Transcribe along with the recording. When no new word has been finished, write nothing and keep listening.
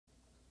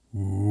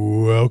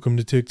Welcome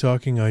to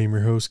TikToking. I am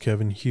your host,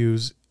 Kevin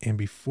Hughes. And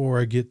before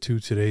I get to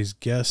today's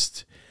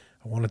guest,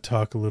 I want to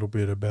talk a little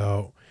bit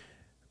about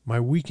my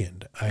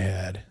weekend I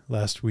had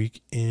last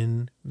week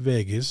in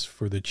Vegas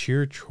for the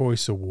Cheer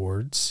Choice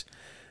Awards.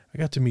 I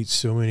got to meet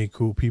so many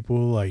cool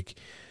people like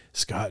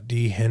Scott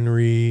D.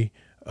 Henry,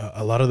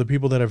 a lot of the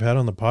people that I've had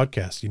on the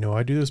podcast. You know,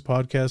 I do this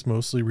podcast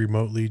mostly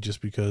remotely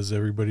just because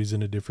everybody's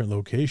in a different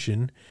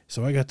location.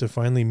 So I got to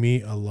finally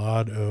meet a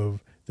lot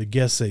of the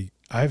guests that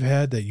I've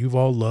had that you've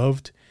all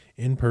loved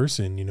in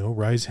person. You know,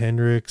 Rise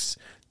Hendricks,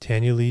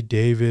 Tanya Lee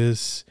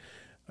Davis,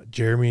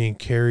 Jeremy and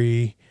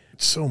Carrie,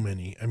 so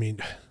many. I mean,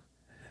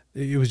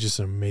 it was just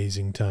an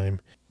amazing time.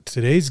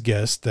 Today's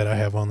guest that I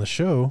have on the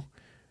show,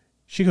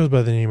 she goes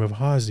by the name of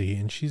Hazi,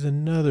 and she's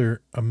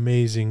another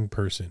amazing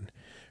person.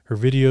 Her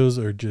videos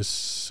are just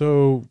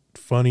so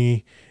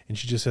funny, and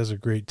she just has a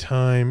great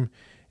time,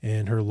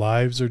 and her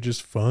lives are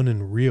just fun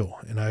and real,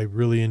 and I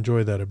really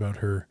enjoy that about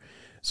her.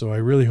 So I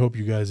really hope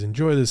you guys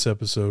enjoy this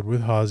episode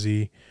with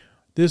Hazi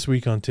this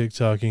week on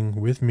TikToking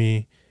with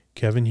me,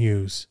 Kevin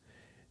Hughes.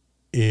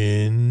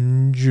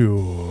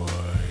 Enjoy.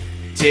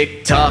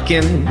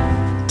 TikToking,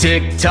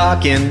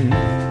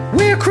 TikToking,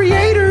 where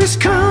creators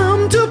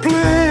come to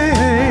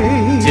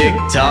play.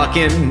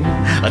 TikToking,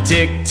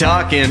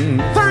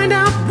 TikToking, find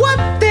out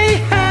what they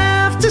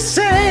have to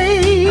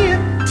say.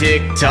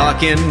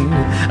 TikToking,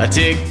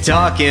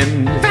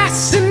 TikToking,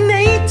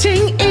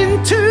 fascinating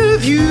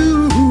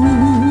interview.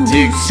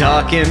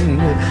 TikToking,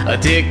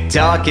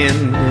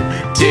 TikToking,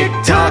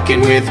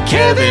 TikToking with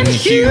Kevin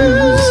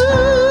Hughes.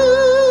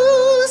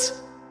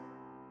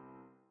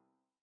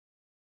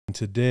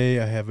 Today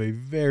I have a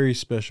very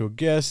special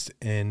guest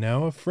and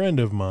now a friend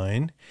of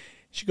mine.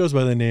 She goes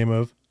by the name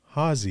of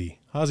Hazi.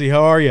 Hazi,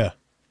 how are you?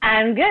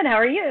 I'm good. How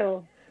are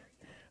you?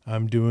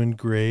 I'm doing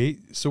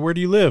great. So where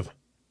do you live?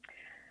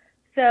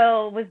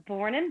 So was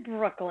born in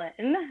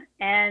Brooklyn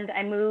and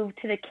I moved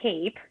to the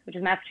Cape, which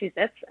is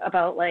Massachusetts,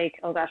 about when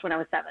I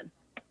was 7.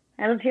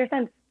 I lived here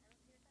since.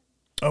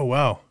 Oh,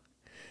 wow.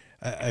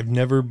 I've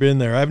never been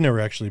there. I've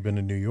never actually been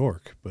to New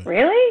York. But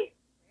Really?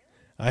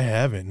 I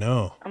haven't,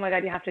 no. Oh my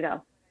God, you have to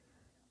go.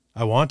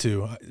 I want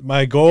to.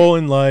 My goal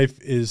in life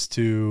is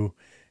to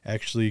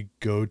actually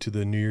go to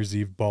the New Year's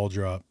Eve ball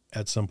drop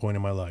at some point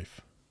in my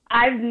life.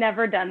 I've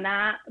never done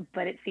that,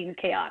 but it seems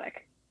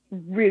chaotic.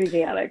 Really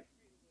chaotic.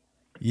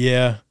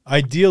 Yeah.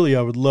 Ideally,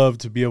 I would love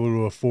to be able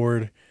to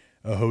afford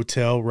a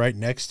hotel right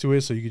next to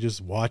it so you could just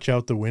watch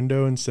out the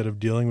window instead of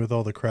dealing with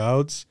all the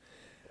crowds.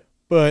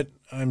 But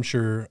I'm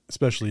sure,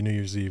 especially New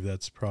Year's Eve,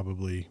 that's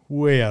probably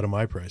way out of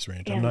my price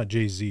range. Yeah. I'm not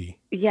Jay-Z.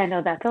 Yeah,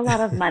 no, that's a lot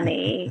of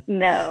money.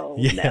 No.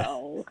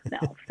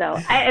 So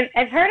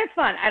I've heard it's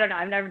fun. I don't know.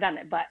 I've never done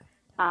it, but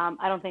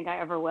I don't think I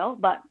ever will.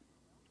 But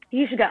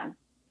you should go.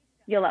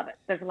 You'll love it.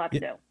 There's a lot to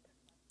do.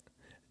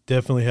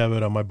 Definitely have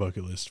it on my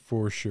bucket list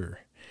for sure.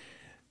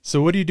 So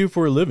what do you do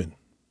for a living?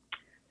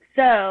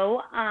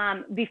 So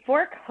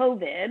before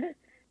COVID,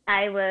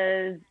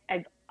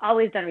 I've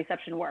always done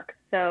reception work.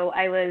 So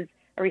I was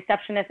a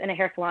receptionist in a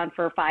hair salon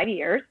for 5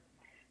 years.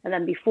 And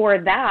then before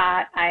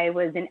that, I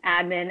was an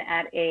admin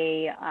at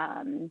a,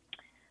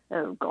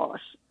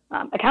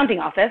 accounting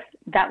office.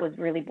 That was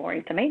really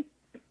boring to me.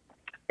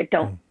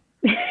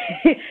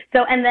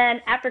 And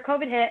then after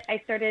COVID hit, I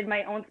started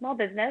my own small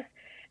business.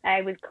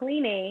 I was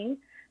cleaning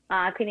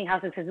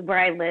houses because where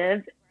I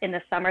live in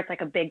the summer, it's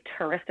like a big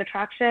tourist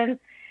attraction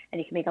and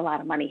you can make a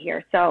lot of money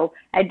here. So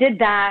I did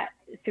that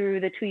through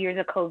the 2 years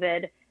of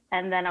COVID.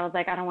 And then I was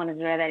like, I don't want to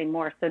do that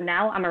anymore. So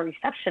now I'm a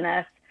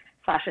receptionist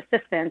 /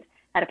 assistant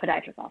at a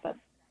podiatrist's office,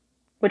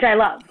 which I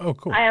love. Oh,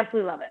 cool. I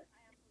absolutely love it.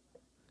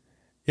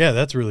 Yeah,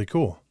 that's really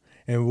cool.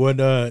 And what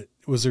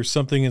was there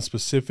something in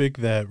specific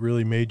that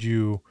really made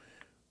you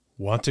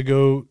want to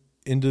go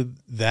into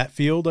that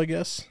field, I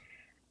guess?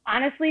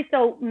 Honestly,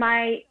 so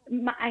I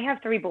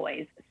have 3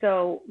 boys.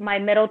 So my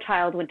middle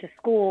child went to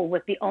school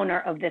with the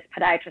owner of this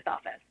podiatrist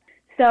office.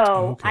 So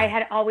Okay. I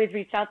had always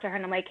reached out to her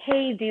and I'm like,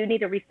 hey, do you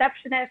need a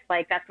receptionist?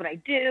 Like, that's what I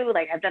do.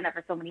 Like, I've done that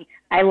for so many.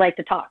 I like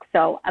to talk.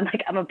 So I'm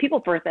like, I'm a people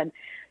person.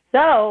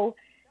 So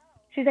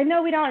she's like,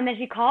 no, we don't. And then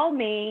she called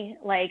me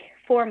like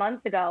 4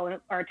 months ago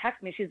or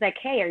texted me. She's like,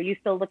 hey, are you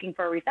still looking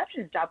for a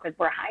receptionist job? Because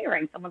we're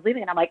hiring. Someone's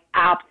leaving. And I'm like,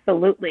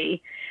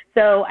 absolutely.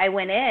 So I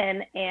went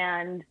in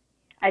and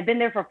I've been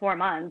there for 4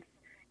 months.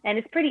 And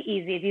it's pretty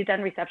easy if you've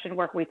done reception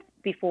work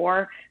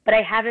before. But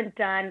I haven't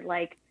done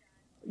like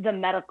the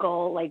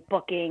medical like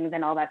bookings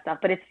and all that stuff.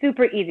 But it's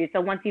super easy. So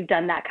once you've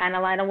done that kind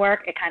of line of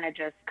work, it kind of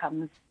just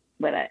comes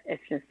with it.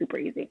 It's just super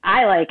easy.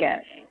 I like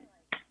it.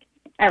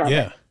 I love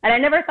it. And I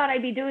never thought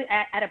I'd be doing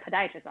at a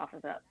podiatrist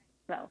office.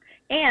 So,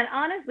 and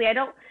honestly,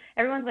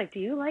 everyone's like, do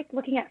you like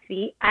looking at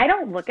feet? I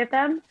don't look at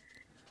them.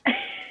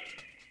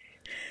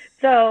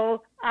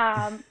 So,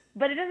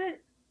 but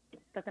it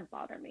doesn't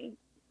bother me.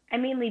 I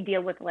mainly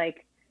deal with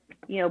like,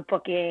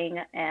 booking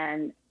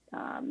and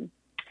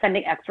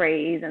sending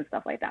x-rays and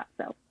stuff like that.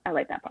 So I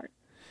like that part.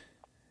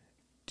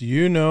 Do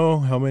you know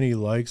how many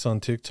likes on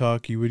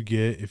TikTok you would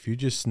get if you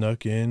just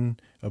snuck in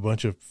a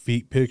bunch of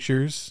feet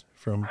pictures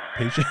from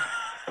patients?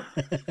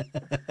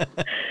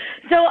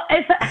 So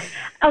it's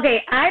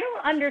okay. I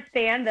don't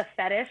understand the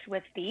fetish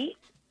with feet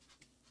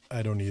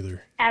I don't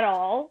either. at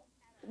all.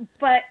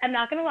 But I'm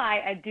not gonna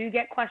lie, I do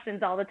get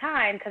questions all the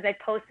time because I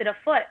posted a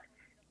foot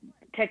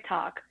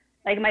TikTok,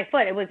 like my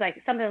foot. It was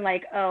like something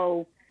like,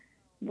 oh,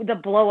 the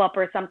blow up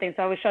or something.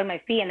 So I was showing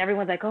my feet, and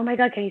everyone's like, oh my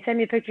god, can you send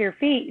me a picture of your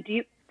feet? Do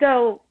you?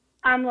 So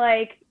I'm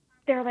like,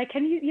 they're like,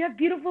 can you have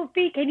beautiful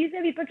feet? Can you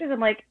send me pictures? I'm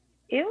like,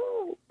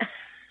 ew.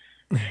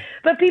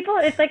 But people,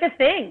 it's like a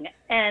thing,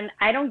 and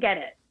I don't get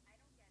it.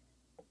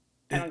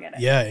 I don't get it.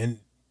 Yeah, and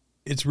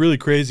it's really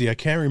crazy. I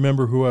can't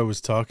remember who I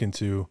was talking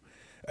to.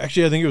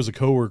 Actually, I think it was a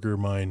coworker of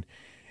mine,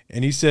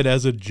 and he said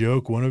as a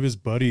joke, one of his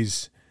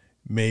buddies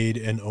made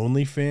an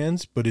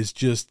OnlyFans, but it's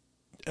just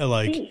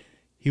like Feet.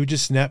 he would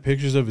just snap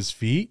pictures of his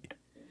feet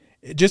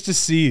just to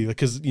see,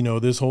 because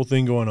this whole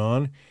thing going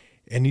on,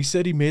 and he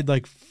said he made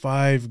like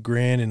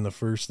 $5,000 in the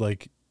first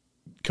like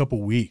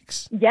couple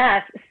weeks.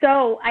 Yes.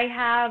 So I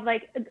have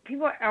like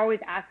people are always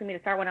asking me to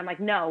start one. I'm like,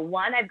 no.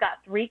 One, I've got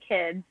 3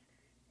 kids,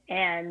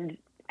 and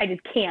I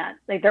just can't.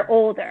 Like they're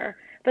older,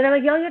 but they're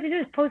like, all you have to do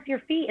is post your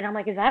feet, and I'm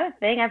like, is that a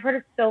thing? I've heard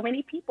of so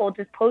many people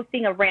just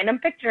posting a random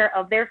picture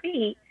of their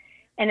feet,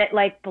 and it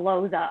like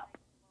blows up.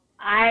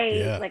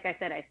 Like I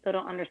said, I still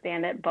don't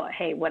understand it, but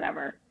hey,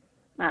 whatever.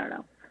 I don't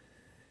know.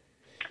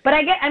 But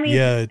I mean,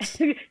 Yeah,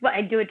 but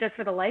I do it just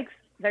for the likes.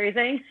 Is that what you're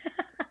saying?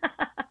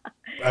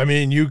 I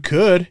mean, you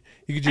could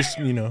just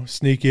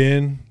sneak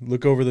in,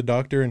 look over the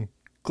doctor, and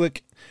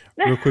click,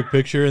 real quick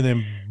picture, and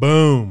then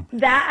boom.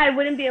 That I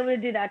wouldn't be able to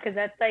do that because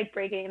that's like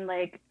breaking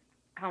like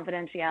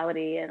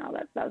confidentiality and all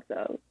that stuff.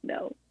 So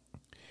no,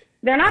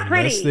 they're not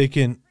Unless pretty. they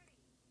can.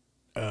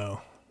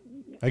 Oh,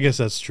 I guess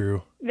that's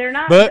true. They're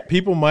not. But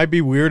people might be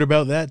weird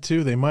about that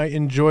too. They might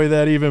enjoy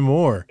that even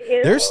more.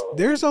 Ew.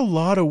 There's a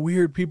lot of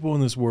weird people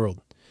in this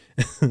world.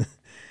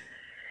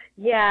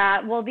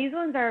 Yeah, well, these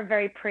ones are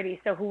very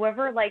pretty. So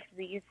whoever likes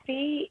these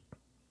feet,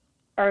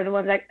 or the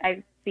ones that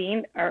I've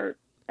seen, are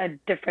a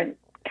different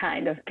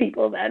kind of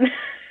people then,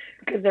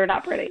 because they're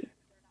not pretty.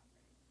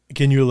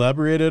 Can you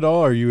elaborate at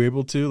all? Are you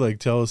able to like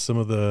tell us some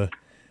of the,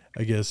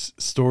 I guess,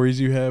 stories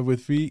you have with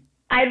feet?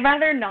 I'd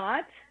rather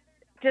not,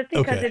 just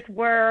because Okay. it's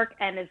work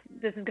and this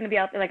is going to be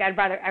out there. Like I'd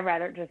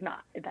rather just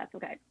not, if that's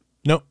okay.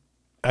 Nope.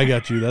 I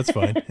got you. That's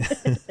fine.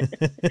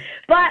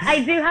 But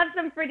I do have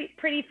some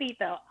pretty feet,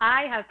 though.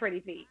 I have pretty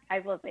feet. I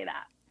will say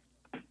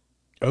that.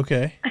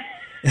 Okay.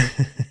 I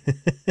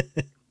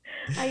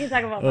can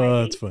talk about my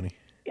Oh, feet. that's funny.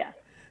 Yeah.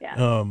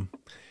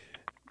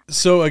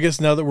 So I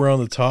guess now that we're on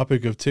the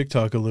topic of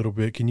TikTok a little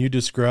bit, can you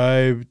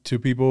describe to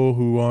people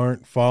who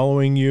aren't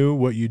following you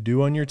what you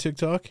do on your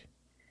TikTok?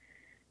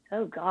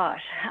 Oh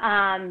gosh.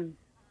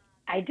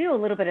 I do a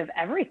little bit of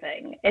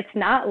everything. It's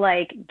not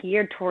like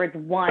geared towards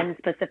one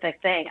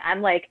specific thing.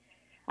 I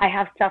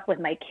have stuff with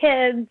my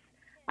kids.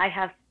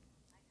 I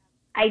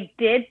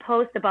did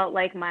post about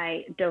like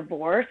my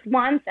divorce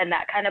once, and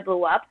that kind of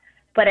blew up,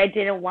 but I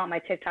didn't want my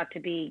TikTok to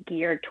be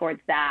geared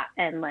towards that.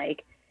 And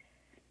like,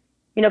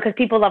 because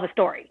people love a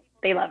story.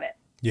 They love it.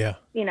 Yeah.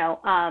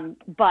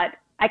 But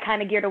I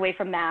kind of geared away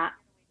from that.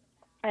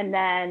 And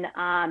then,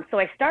 so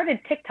I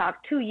started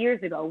TikTok 2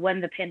 years ago when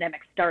the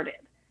pandemic started.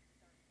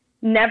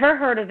 Never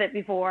heard of it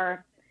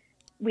before.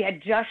 We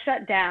had just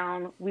shut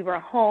down. We were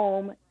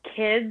home.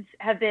 Kids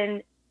have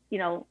been,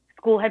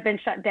 school had been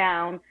shut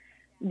down.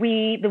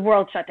 The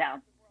world shut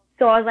down.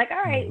 So I was like,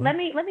 all right, let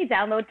me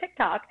download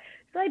TikTok.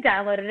 So I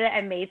downloaded it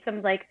and made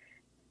some like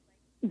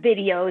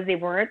videos. They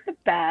weren't the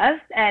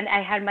best. And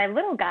I had my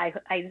little guy,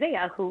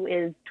 Isaiah, who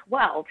is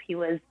 12. He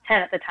was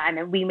 10 at the time,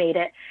 and we made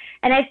it.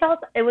 And I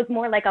felt it was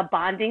more like a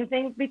bonding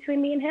thing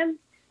between me and him.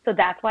 So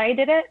that's why I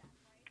did it.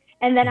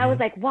 And then I was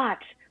like,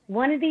 watch,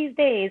 one of these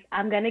days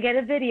I'm going to get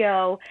a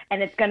video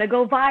and it's going to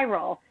go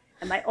viral.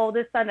 And my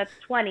oldest son, that's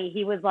 20,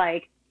 he was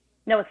like,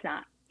 no, it's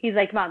not. He's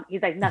like, Mom,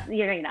 nothing,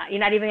 you're not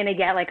even going to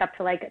get like up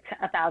to like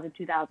 1,000,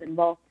 2,000.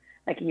 Well,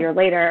 like a year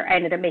later, I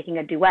ended up making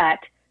a duet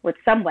with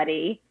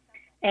somebody,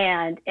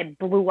 and it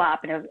blew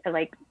up, and it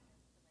like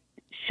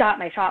shot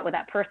my shot with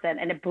that person,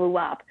 and it blew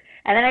up.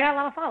 And then I got a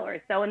lot of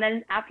followers. So, and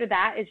then after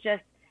that, it's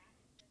just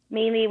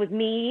mainly it was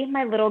me,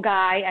 my little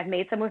guy. I've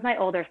made some with my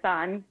older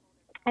son.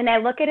 And I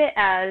look at it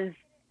as,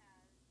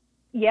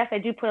 yes, I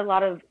do put a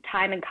lot of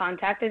time and time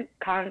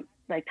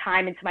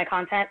into my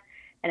content.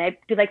 And I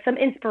do like some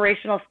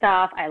inspirational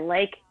stuff. I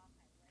like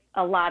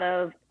a lot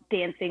of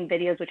dancing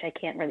videos, which I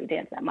can't really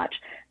dance that much.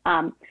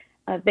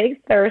 A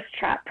big thirst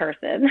trap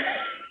person.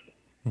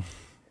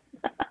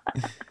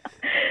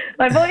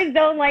 My boys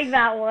don't like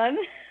that one.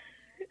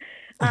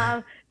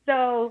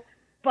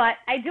 But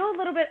I do a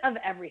little bit of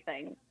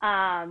everything.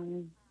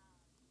 And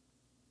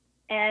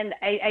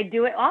I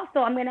do it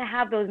also. I'm going to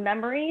have those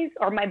memories,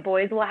 or my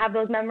boys will have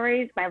those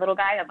memories, my little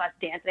guy, of us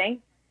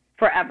dancing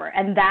forever.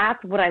 And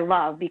that's what I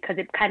love, because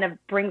it kind of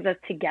brings us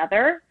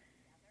together.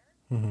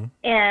 Mm-hmm.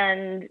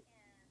 And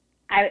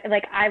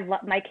I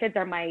love, my kids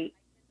are my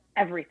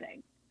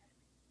everything.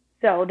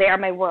 So they are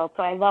my world.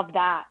 So I love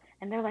that.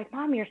 And they're like,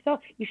 Mom, you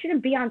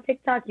shouldn't be on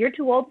TikTok. You're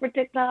too old for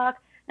TikTok.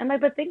 I'm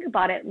like, but think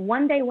about it.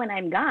 One day when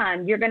I'm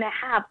gone, you're going to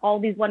have all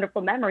these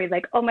wonderful memories.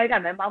 Like, oh my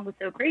God, my mom was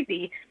so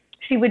crazy.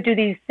 She would do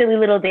these silly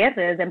little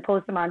dances and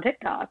post them on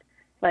TikTok.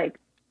 Like,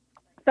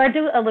 so I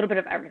do a little bit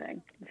of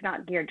everything. It's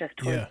not geared just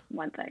towards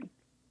one thing.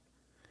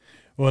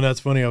 Well, and that's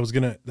funny.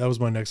 That was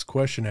my next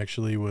question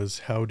actually, was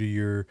how do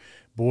your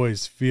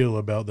boys feel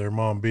about their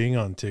mom being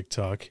on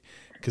TikTok?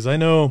 Because I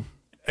know,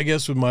 I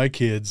guess with my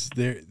kids,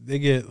 they're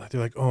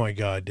like, oh my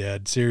God,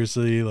 Dad,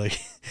 seriously, like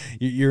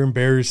you're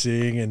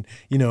embarrassing. And,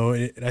 you know,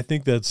 and I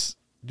think that's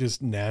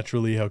just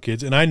naturally how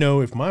kids, and I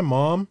know if my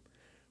mom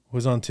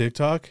was on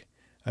TikTok,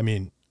 I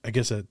mean, I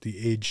guess at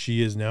the age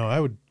she is now, I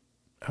would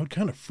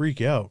kind of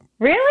freak out.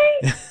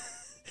 Really?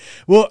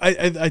 Well,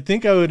 I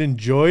think I would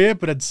enjoy it,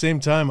 but at the same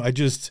time,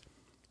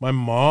 my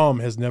mom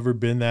has never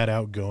been that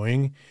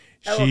outgoing.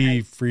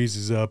 She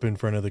freezes up in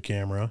front of the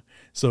camera.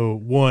 So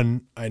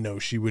one, I know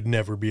she would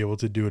never be able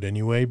to do it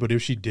anyway, but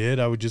if she did,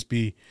 I would just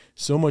be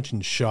so much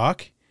in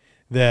shock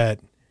that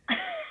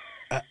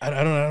I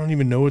don't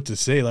even know what to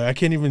say. Like, I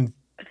can't even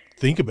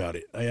think about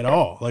it at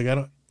all. Like, I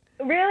don't.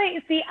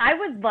 Really? See, I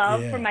would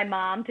love for my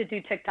mom to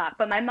do TikTok,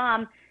 but my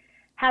mom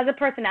has a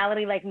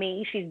personality like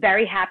me. She's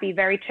very happy,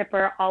 very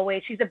chipper,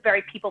 always. She's a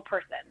very people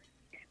person,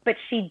 but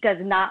she does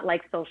not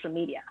like social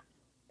media.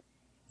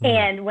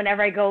 And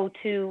whenever I go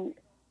to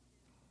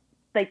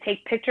like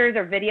take pictures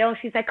or video,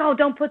 she's like, oh,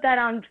 don't put that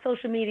on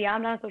social media.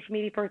 I'm not a social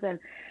media person.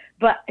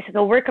 But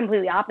so we're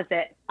completely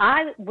opposite.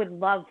 I would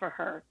love for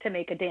her to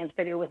make a dance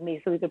video with me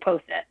so we could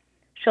post it.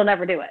 She'll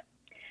never do it.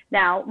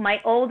 Now,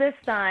 my oldest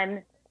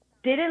son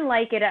didn't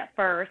like it at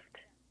first.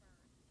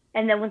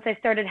 And then once I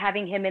started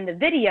having him in the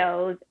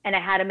videos and I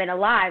had him in a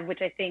live,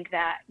 which I think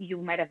that you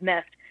might have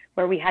missed,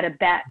 where we had a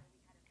bet.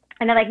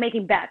 And I like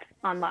making bets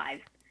on live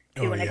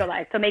too when I go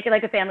live. So make it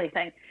like a family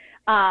thing.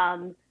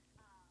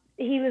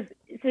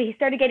 He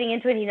started getting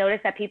into it. And he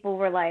noticed that people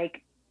were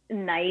like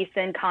nice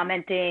and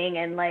commenting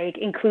and like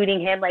including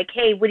him, like,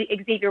 hey,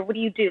 Xavier, what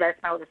do you do?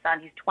 That's my oldest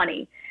son. He's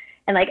 20.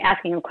 And like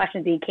asking him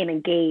questions. He became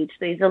engaged.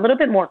 So he's a little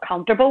bit more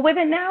comfortable with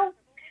it now.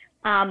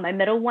 My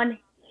middle one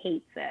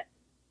hates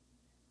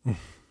it.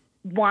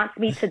 Wants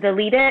me to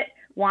delete it,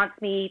 wants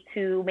me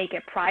to make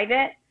it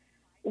private.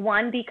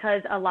 One,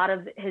 because a lot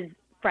of his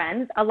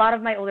friends, a lot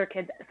of my older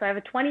kids, so I have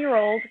a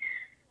 20-year-old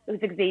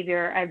who's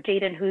Xavier, I have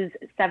Jaden who's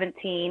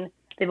 17,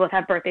 they both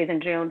have birthdays in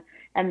June,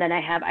 and then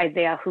I have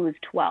Isaiah who's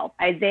 12.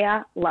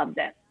 Isaiah loves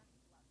it.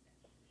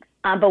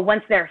 But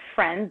once their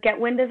friends get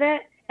wind of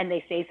it and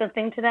they say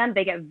something to them,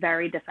 they get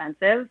very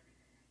defensive,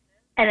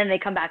 and then they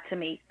come back to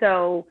me.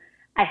 So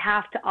I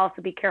have to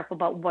also be careful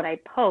about what I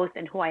post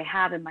and who I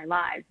have in my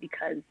lives,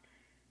 because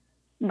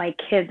my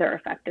kids are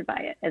affected by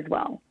it as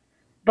well.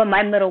 But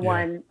my middle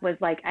one was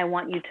like, I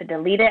want you to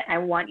delete it. I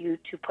want you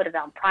to put it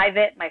on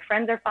private. My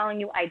friends are following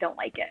you. I don't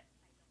like it.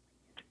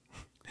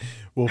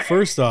 Well,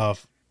 first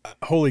off,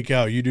 holy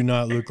cow, you do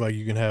not look like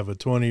you can have a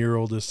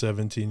 20-year-old, a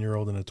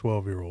 17-year-old, and a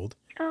 12-year-old.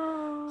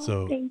 Oh,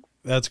 so thanks.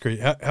 That's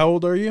great. How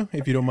old are you,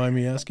 if you don't mind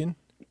me asking?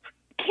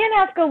 Can't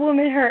ask a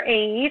woman her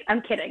age.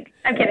 I'm kidding.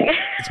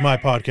 It's my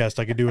podcast.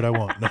 I can do what I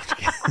want. No, I'm just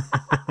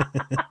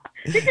kidding.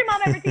 Did your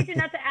mom ever teach you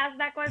not to ask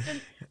that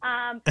question?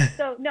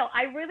 So no,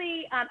 I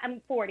really,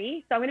 I'm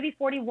 40, so I'm going to be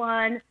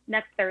 41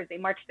 next Thursday,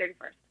 March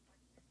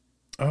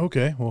 31st.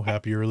 Okay. Well,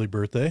 happy early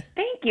birthday.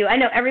 Thank you. I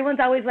know everyone's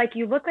always like,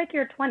 you look like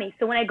you're 20.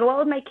 So when I go out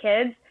with my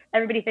kids,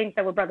 everybody thinks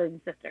that we're brothers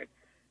and sisters.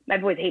 My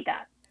boys hate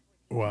that.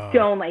 Wow.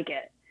 Don't like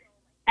it.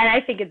 And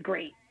I think it's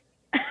great.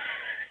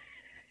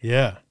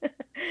 Yeah.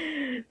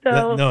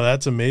 So no,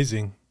 that's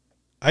amazing.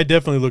 I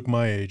definitely look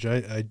my age.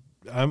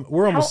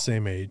 We're almost the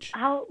same age.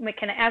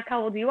 Can I ask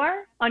how old you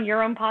are on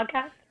your own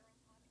podcast?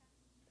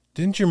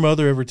 Didn't your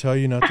mother ever tell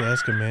you not to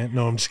ask a man?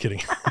 No, I'm just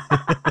kidding.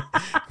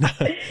 No.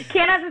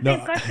 Can't ask the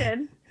same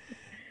question.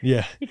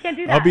 Yeah. You can't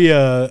do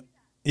that.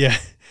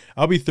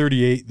 I'll be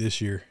 38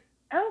 this year.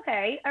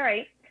 Okay. All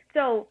right.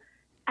 So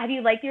have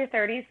you liked your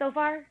 30s so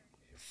far?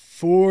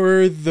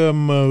 For the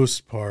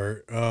most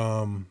part.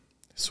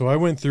 So I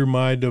went through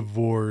my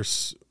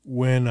divorce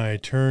when I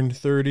turned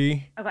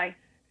 30. Okay.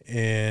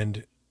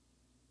 And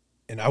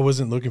I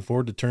wasn't looking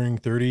forward to turning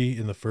 30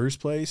 in the first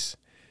place.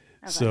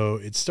 Okay. So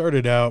it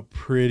started out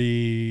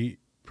pretty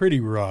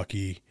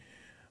rocky.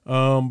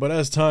 But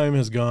as time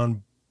has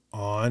gone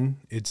on,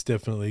 it's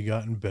definitely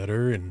gotten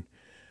better. And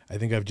I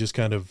think I've just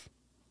kind of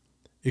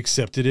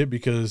accepted it,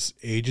 because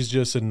age is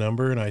just a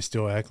number and I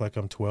still act like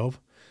I'm 12.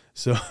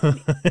 So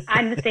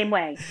I'm the same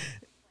way.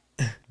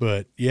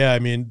 But yeah, I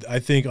mean, I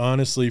think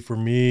honestly for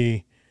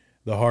me,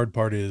 the hard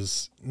part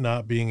is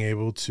not being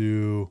able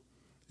to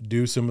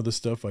do some of the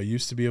stuff I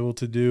used to be able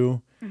to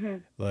do. Mm-hmm.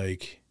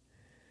 Like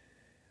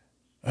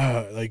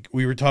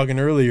we were talking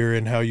earlier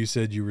and how you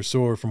said you were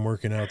sore from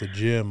working out at the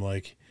gym.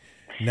 Like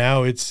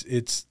now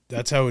it's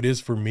that's how it is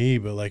for me,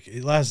 but like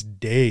it lasts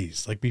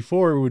days. Like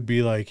before it would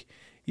be like,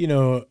 you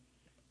know,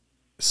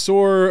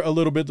 sore a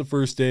little bit the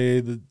first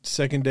day, the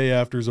second day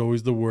after is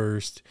always the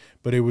worst,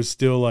 but it was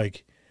still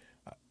like,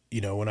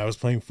 you know, when I was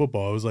playing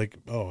football, I was like,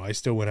 oh, I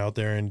still went out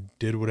there and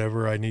did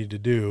whatever I needed to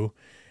do.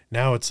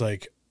 Now it's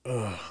like,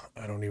 ugh,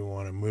 I don't even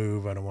want to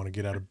move. I don't want to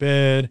get out of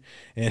bed.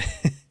 And,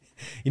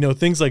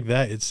 things like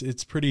that.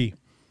 It's pretty,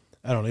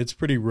 I don't know, it's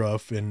pretty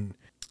rough. And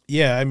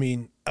yeah, I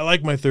mean, I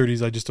like my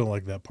 30s. I just don't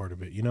like that part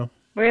of it,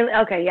 Really?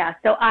 Okay, yeah.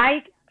 So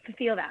I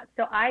feel that.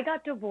 So I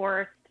got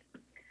divorced.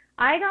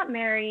 I got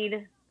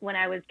married when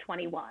I was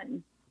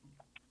 21.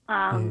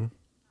 Hmm.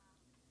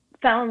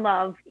 Fell in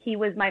love. He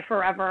was my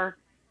forever.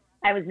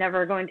 I was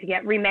never going to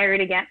get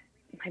remarried again.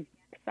 I'm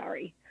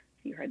sorry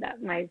if you heard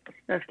that, my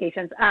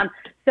notifications.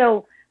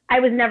 So I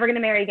was never going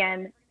to marry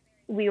again.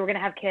 We were going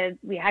to have kids.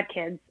 We had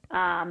kids,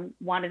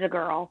 wanted a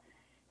girl.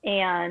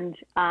 And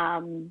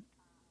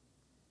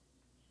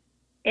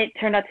it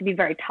turned out to be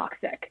very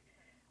toxic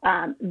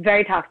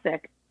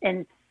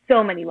in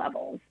so many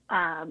levels,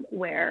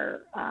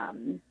 where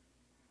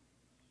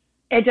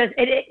it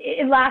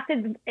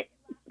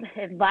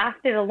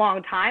lasted a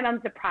long time.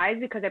 I'm surprised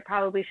because I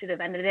probably should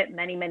have ended it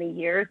many, many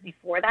years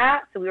before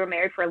that. So we were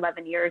married for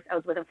 11 years. I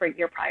was with him for a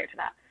year prior to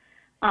that.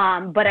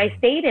 But I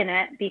stayed in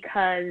it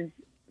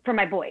for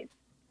my boys,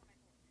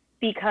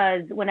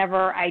 because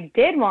whenever I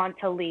did want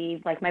to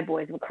leave, like, my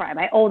boys would cry,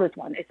 my oldest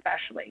one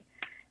especially.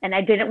 And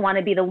I didn't want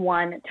to be the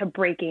one to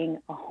breaking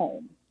a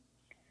home.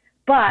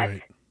 But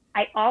Right.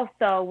 I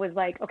also was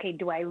like, okay,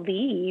 do I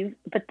leave?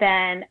 But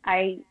then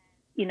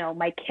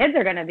my kids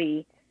are going to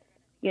be,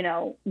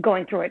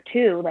 going through it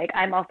too. Like,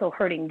 I'm also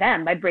hurting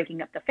them by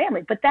breaking up the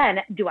family. But then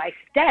do I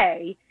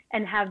stay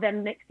and have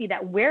them see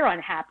that we're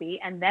unhappy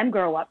and them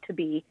grow up to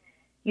be,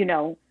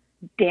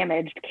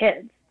 damaged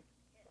kids?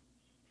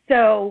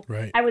 So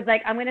Right. I was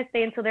like, I'm going to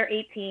stay until they're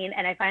 18.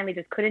 And I finally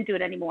just couldn't do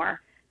it anymore.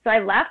 So I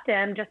left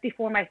him just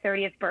before my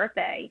 30th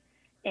birthday.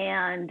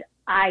 And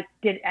I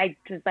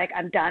was like,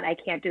 I'm done. I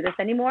can't do this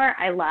anymore.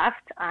 I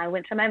left. I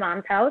went to my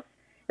mom's house.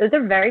 It was a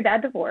very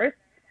bad divorce.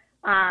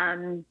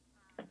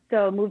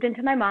 So moved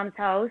into my mom's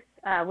house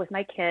with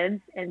my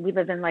kids, and we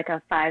lived in like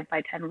a 5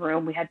 by 10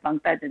 room. We had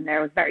bunk beds in there.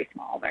 It was very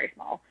small, very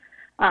small.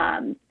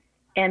 And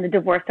the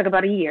divorce took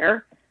about a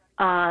year.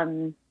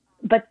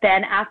 But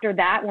then after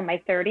that, when I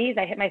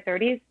hit my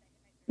 30s,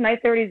 my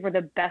 30s were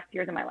the best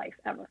years of my life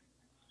ever,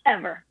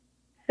 ever.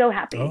 So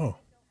happy. Oh,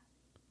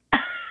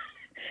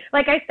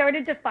 Like, I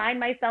started to find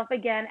myself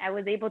again. I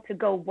was able to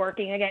go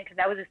working again because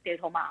I was a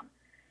stay-at-home mom.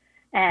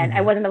 And I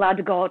hmm, wasn't allowed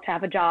to go out to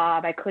have a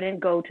job. I couldn't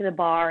go to the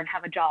bar and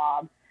have a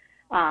job.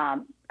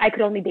 I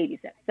could only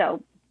babysit.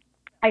 So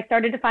I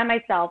started to find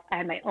myself. I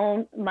had my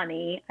own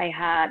money. I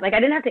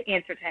didn't have to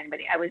answer to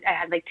anybody. I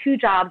had like 2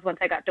 jobs once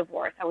I got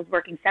divorced. I was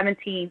working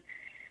 17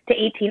 to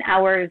 18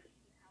 hours,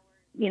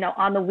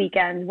 on the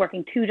weekends,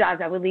 working 2 jobs.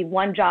 I would leave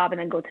one job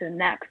and then go to the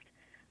next.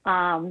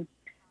 And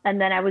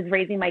then I was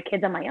raising my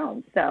kids on my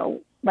own.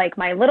 So, like,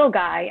 my little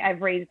guy,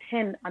 I've raised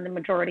him on the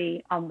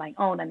majority on my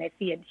own, and I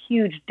see a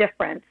huge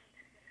difference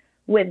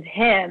with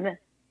him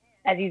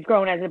as he's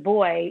grown as a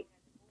boy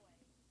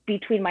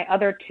between my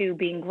other two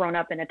being grown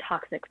up in a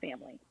toxic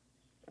family.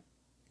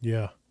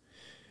 yeah.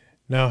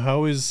 Now,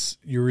 how is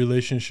your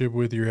relationship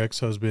with your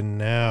ex-husband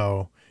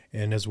now,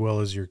 and as well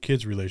as your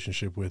kids'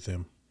 relationship with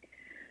him?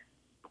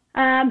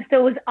 So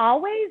it was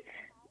always,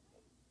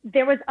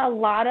 there was a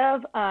lot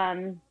of,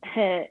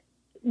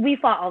 we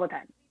fought all the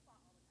time.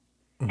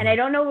 And Hmm. I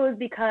don't know if it was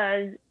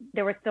because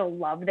there was still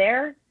love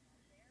there.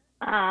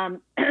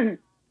 Um,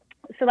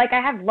 so, like, I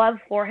have love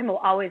for him. Will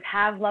always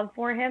have love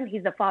for him.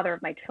 He's the father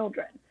of my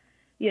children,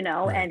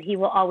 Right. and he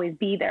will always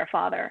be their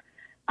father.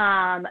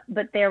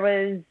 But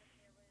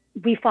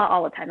we fought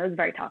all the time. It was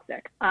very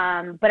toxic.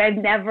 But I've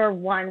never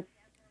once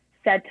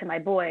said to my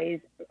boys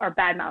or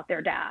badmouth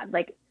their dad.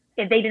 Like,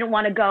 if they didn't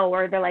want to go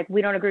or they're like,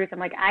 we don't agree with him,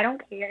 like, I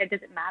don't care. It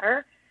doesn't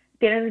matter. At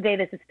the end of the day,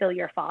 this is still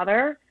your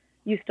father.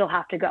 You still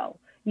have to go.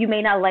 You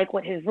may not like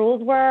what his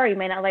rules were. You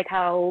may not like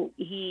how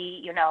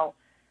he,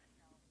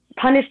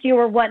 punished you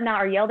or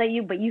whatnot or yelled at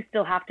you, but you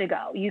still have to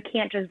go. You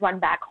can't just run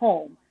back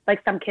home like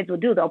some kids will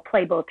do. They'll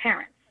play both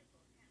parents.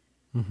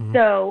 Hmm.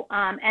 So,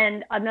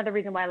 and another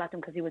reason why I left him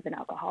because he was an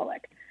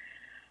alcoholic.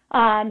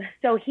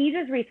 So he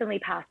just recently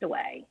passed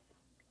away.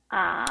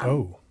 Um,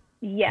 Oh,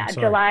 I'm yeah,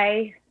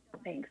 sorry.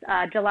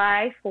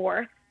 July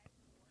 4th.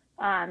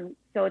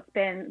 So it's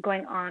been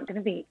going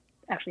to be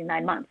actually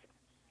 9 months.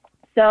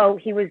 So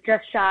he was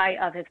just shy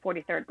of his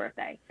 43rd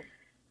birthday.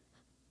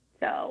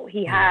 So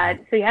he Oh, wow.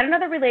 had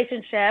another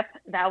relationship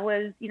that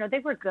was, they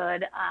were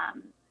good,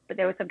 but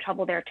there was some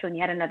trouble there too. And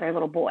he had another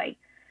little boy.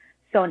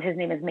 So, and his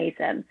name is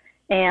Mason.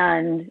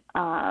 And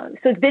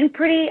so it's been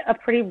a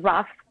pretty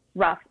rough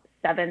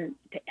 7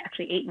 to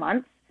actually 8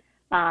 months.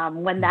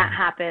 When that Hmm.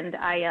 happened,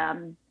 I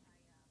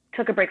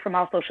took a break from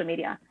all social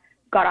media,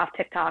 got off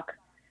TikTok,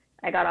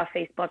 I got off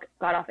Facebook,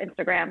 got off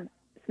Instagram,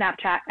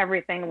 Snapchat,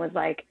 everything was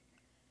like,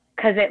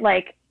 because it,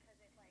 like,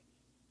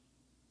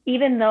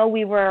 even though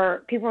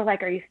people were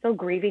like, are you still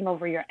grieving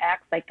over your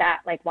ex like that?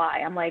 Like, why?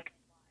 I'm like,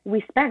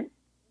 we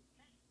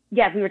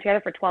were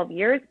together for 12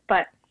 years,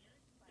 but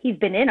he's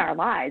been in our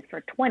lives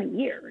for 20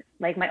 years.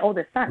 Like, my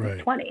oldest son is Right.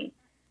 20.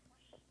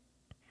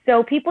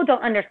 So people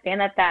don't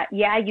understand that,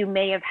 yeah, you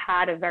may have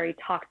had a very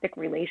toxic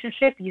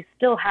relationship. You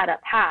still had a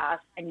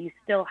past and you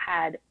still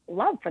had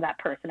love for that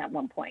person at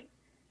one point.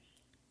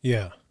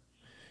 Yeah.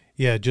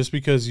 Yeah, just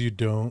because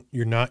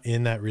you're not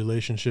in that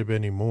relationship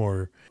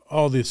anymore,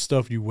 all this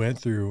stuff you went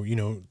through,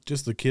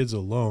 just the kids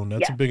alone,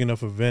 that's a Yeah. big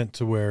enough event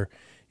to where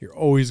you're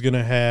always going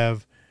to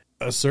have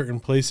a certain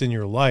place in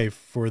your life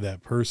for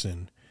that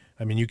person.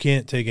 I mean, you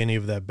can't take any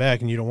of that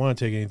back, and you don't want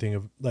to take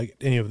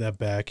any of that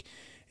back.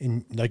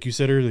 And like you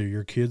said earlier,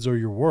 your kids are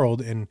your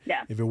world, and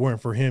Yeah. if it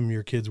weren't for him,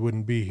 your kids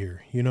wouldn't be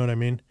here. You know what I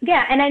mean?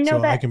 Yeah, and I know So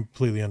I that.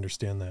 completely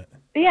understand that.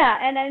 Yeah,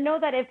 and I know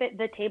that if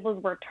the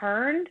tables were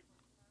turned,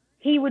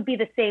 he would be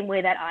the same way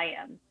that I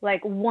am,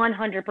 like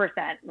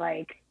 100%,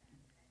 like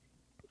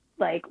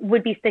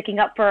would be sticking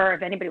up for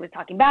if anybody was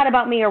talking bad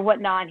about me or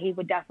whatnot. He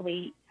would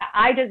definitely.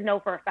 I just know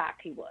for a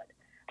fact he would.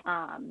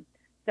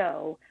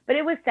 But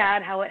it was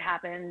sad how it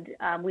happened.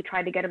 We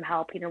tried to get him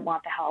help. He didn't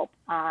want the help.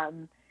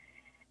 And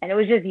it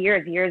was just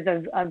years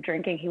of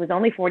drinking. He was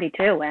only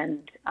 42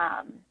 and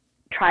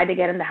tried to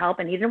get him the help,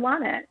 and he didn't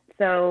want it.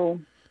 So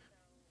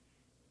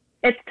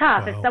it's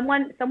tough. Wow.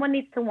 If someone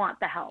needs to want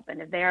the help,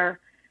 and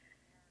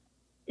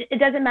it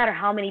doesn't matter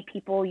how many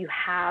people you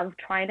have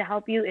trying to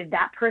help you. If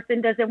that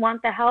person doesn't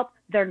want the help,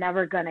 they're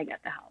never going to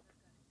get the help.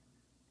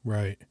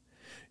 Right.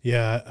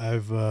 Yeah,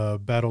 I've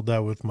battled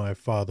that with my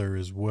father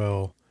as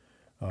well.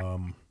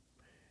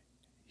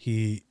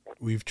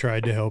 We've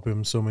tried to help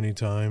him so many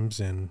times,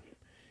 and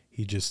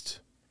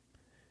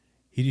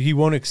he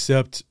won't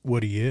accept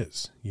what he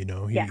is.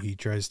 He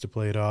tries to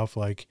play it off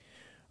like,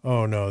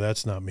 oh no,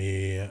 that's not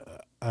me.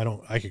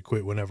 I could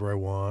quit whenever I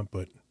want,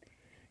 but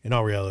in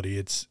all reality,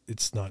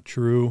 it's not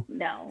true.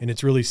 No. And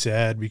it's really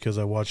sad because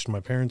I watched my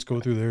parents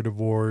go through their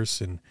divorce,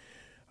 and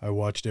I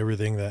watched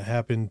everything that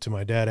happened to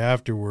my dad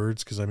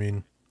afterwards. Cause I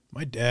mean,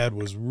 my dad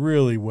was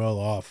really well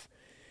off.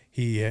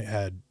 He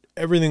had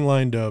everything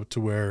lined up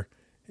to where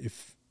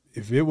if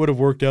it would have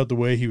worked out the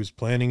way he was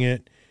planning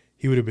it,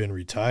 he would have been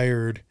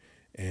retired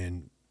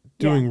and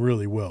doing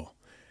really well.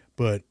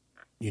 But,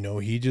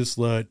 he just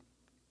let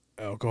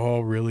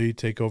alcohol really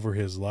take over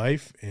his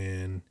life,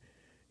 and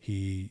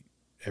he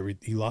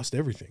lost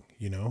everything,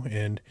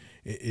 and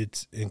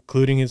it's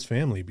including his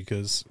family,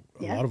 because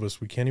a lot of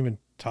us, we can't even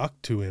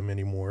talk to him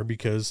anymore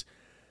because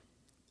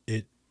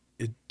it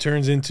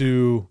turns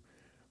into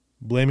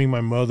blaming my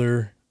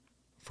mother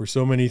for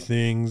so many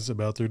things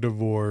about their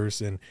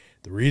divorce, and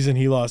the reason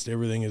he lost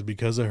everything is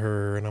because of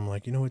her. And I'm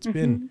like, it's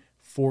been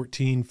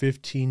 14,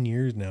 15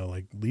 years now.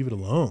 Like, leave it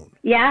alone.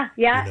 Yeah.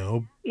 Yeah.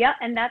 Yeah.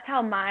 And that's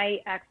how my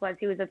ex was.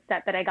 He was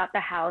upset that I got the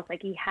house.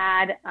 Like he's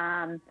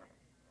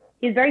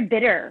very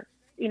bitter,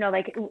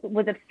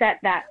 was upset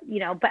that,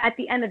 but at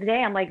the end of the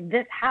day, I'm like,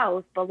 this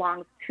house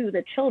belongs to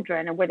the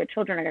children, and where the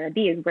children are going to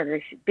be is where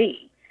they should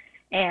be.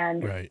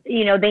 And, Right.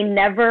 They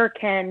never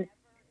can.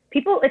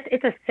 People,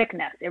 it's a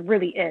sickness. It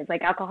really is.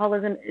 Like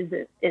alcoholism is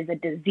a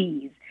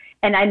disease.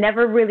 And I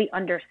never really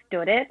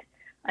understood it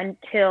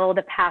until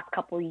the past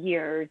couple of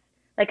years.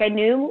 Like I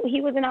knew he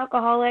was an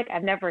alcoholic.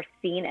 I've never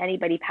seen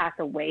anybody pass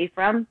away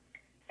from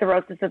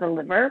cirrhosis of the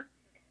liver.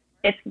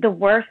 It's the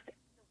worst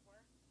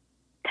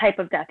type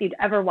of death you'd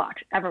ever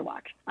watch.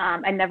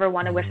 I never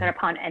want to wish that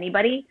upon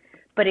anybody.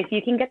 But if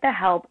you can get the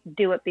help,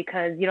 do it,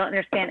 because you don't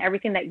understand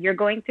everything that you're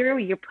going through.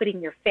 You're putting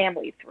your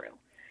family through.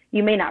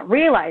 You may not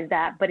realize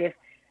that, but if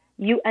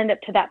you end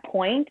up to that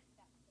point,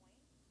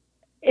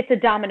 it's a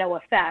domino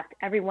effect.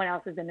 Everyone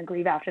else is going to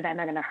grieve after that, and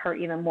they're going to hurt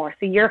even more.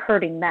 So you're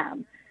hurting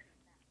them.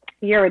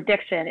 Your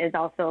addiction is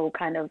also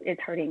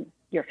it's hurting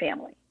your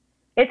family.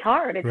 It's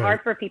hard. It's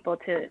hard for people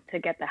to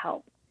get the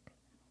help.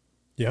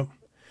 Yep.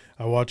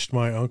 I watched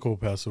my uncle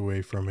pass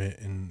away from it,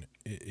 and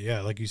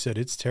like you said,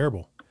 it's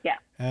terrible. Yeah.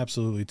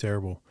 Absolutely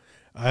terrible.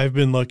 I've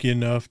been lucky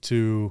enough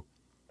to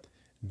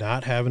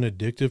not have an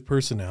addictive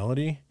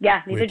personality.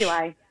 Yeah, neither do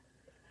I.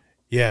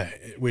 Yeah,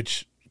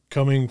 which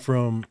coming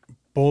from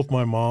both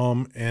my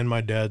mom and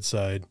my dad's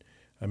side,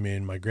 I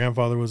mean, my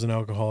grandfather was an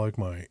alcoholic.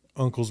 My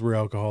uncles were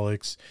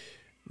alcoholics.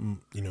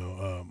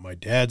 My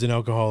dad's an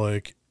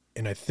alcoholic.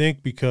 And I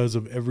think because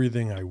of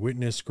everything I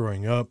witnessed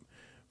growing up,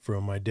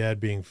 from my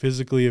dad being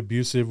physically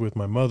abusive with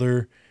my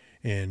mother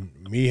and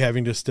me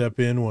having to step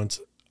in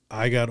once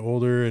I got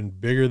older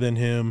and bigger than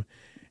him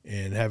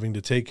and having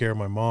to take care of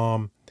my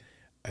mom,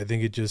 I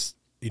think it just,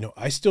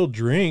 I still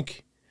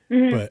drink,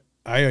 but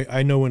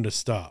I know when to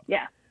stop.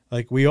 Yeah.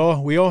 Like we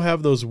all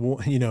have those,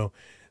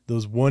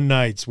 those one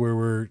nights where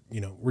we're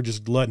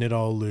just letting it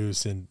all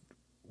loose and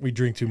we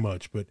drink too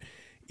much. But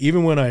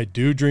even when I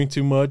do drink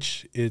too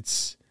much,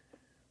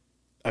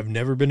 I've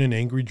never been an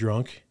angry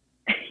drunk.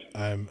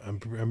 I'm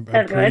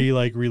pretty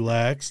like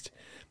relaxed.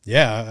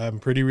 Yeah, I'm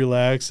pretty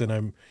relaxed, and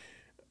I'm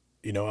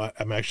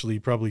actually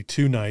probably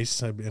too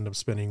nice. I end up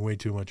spending way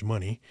too much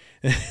money,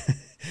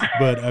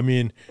 but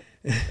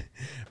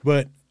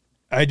but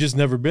I just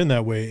never been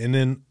that way. And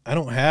then I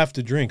don't have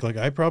to drink. Like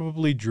I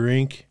probably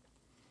drink,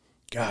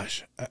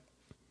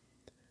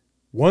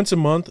 once a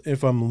month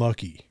if I'm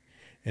lucky,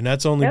 and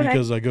that's only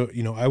because I go.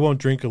 I won't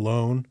drink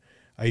alone.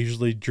 I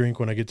usually drink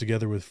when I get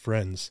together with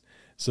friends.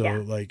 So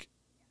like.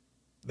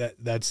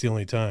 That's the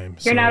only time.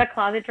 You're not a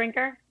closet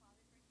drinker?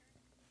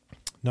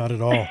 Not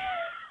at all.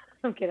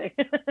 I'm kidding.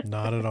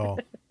 Not at all.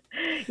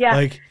 Yeah.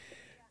 Like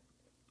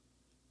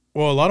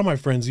Well, a lot of my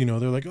friends, they're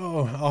like,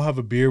 "Oh, I'll have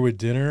a beer with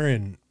dinner,"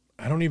 and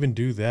I don't even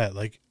do that.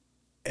 Like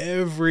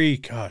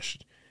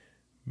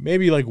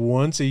maybe like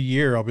once a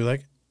year, I'll be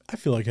like, I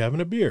feel like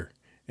having a beer,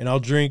 and I'll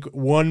drink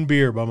one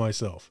beer by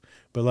myself.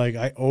 But like,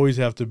 I always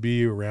have to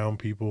be around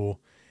people.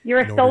 You're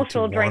in a order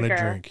social to wanna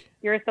drinker. drink.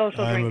 You're a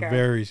social I'm drinker. a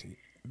very,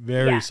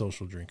 very Yeah.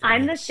 social drinker.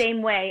 I'm the yes.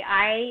 same way.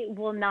 I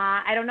will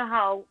not. I don't know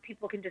how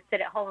people can just sit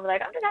at home and be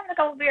like, I'm just having a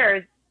couple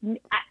beers.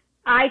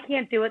 I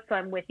can't do it, so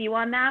I'm with you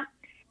on that.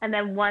 And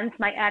then once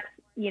my ex,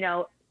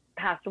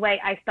 passed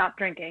away, I stopped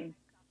drinking.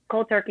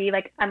 Cold turkey.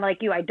 Like, I'm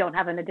like you. I don't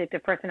have an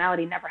addictive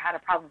personality. Never had a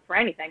problem for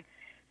anything.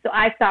 So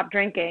I stopped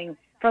drinking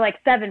for like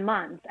 7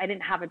 months. I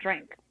didn't have a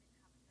drink.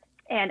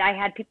 And I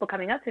had people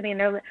coming up to me, and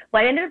they're like,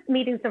 well, I ended up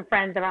meeting some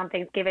friends around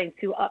Thanksgiving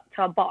to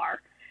a bar.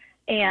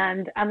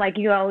 And I'm like,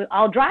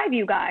 I'll drive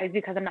you guys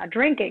because I'm not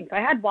drinking. So I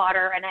had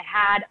water, and I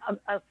had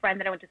a friend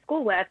that I went to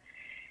school with.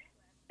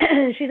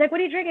 She's like, what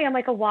are you drinking? I'm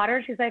like, a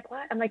water. She's like,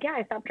 what? I'm like, yeah,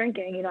 I stopped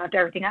drinking, after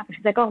everything happened.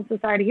 She's like, oh, I'm so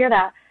sorry to hear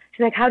that.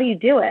 She's like, how do you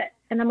do it?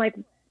 And I'm like,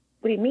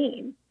 what do you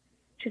mean?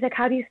 She's like,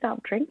 how do you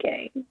stop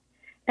drinking? And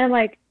I'm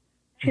like,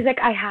 she's like,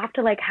 I have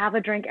to like have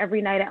a drink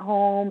every night at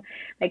home.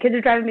 My kids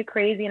are driving me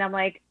crazy. And I'm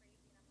like,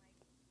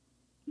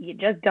 you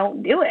just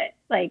don't do it.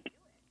 Like,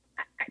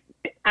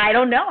 I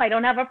don't know. I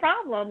don't have a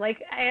problem.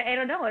 Like, I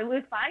don't know. It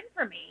was fine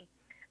for me.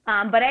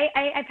 But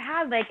I've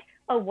had like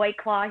a White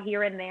Claw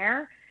here and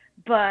there,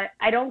 but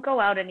I don't go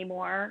out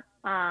anymore.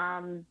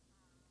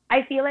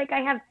 I feel like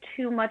I have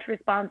too much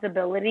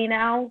responsibility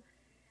now.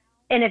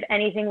 And if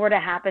anything were to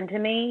happen to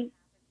me,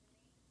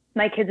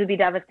 my kids would be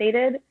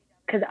devastated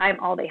because I'm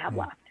all they have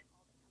left.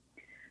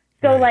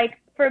 So Right.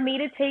 like for me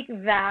to take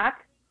that,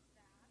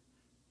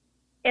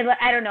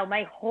 I don't know,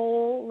 my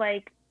whole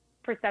like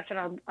perception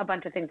on a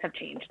bunch of things have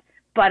changed.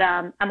 But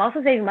I'm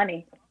also saving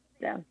money.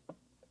 So.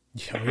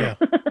 Yeah.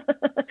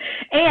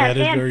 and That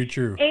is very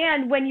true.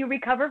 And when you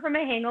recover from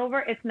a hangover,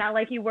 it's not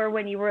like you were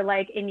when you were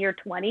like in your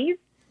 20s,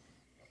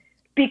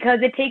 because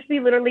it takes me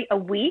literally a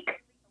week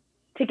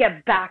to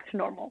get back to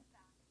normal.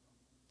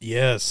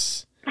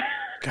 Yes.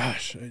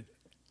 Gosh,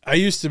 I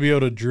used to be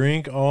able to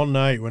drink all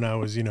night when I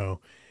was, hanging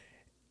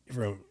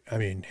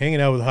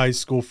out with high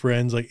school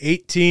friends, like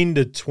 18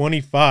 to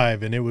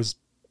 25, and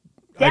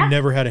I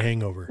never had a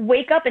hangover.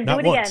 Wake up and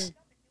Not do it once. again.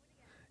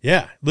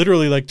 Yeah,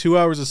 literally like 2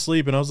 hours of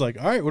sleep, and I was like,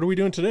 all right, what are we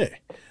doing today?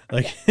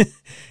 Like,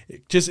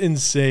 just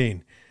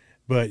insane.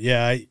 But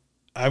yeah,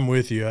 I'm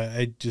with you.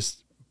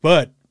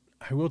 But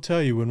I will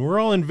tell you, when we're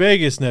all in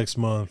Vegas next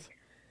month,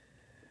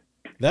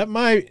 that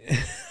might,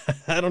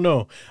 I don't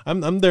know.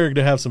 I'm there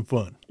to have some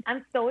fun.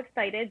 I'm so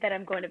excited that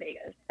I'm going to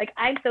Vegas. Like,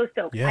 I'm so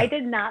stoked. Yeah. I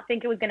did not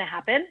think it was going to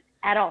happen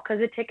at all, because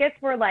the tickets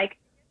were like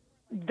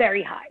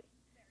very high.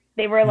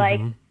 They were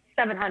like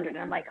 700. And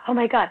I'm like, oh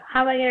my God,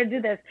 how am I going to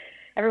do this?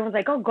 Everyone's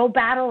like, oh, go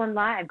battle and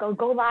live.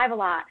 Go live a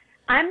lot.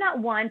 I'm not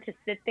one to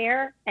sit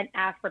there and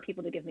ask for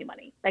people to give me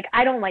money. Like,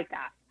 I don't like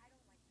that.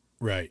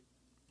 Right.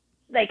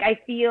 Like,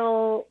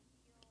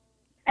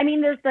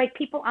 there's like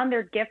people on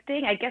their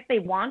gifting. I guess they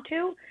want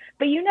to,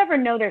 but you never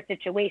know their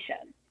situation.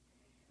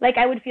 Like,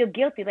 I would feel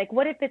guilty. Like,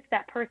 what if it's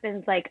that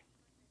person's like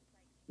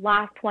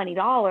lost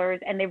 $20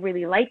 and they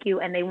really like you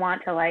and they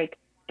want to like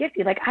gift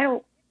you? Like,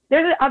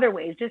 there's other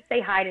ways. Just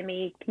say hi to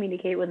me,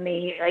 communicate with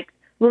me. Like,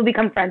 we'll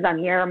become friends on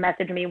here or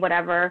message me,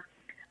 whatever.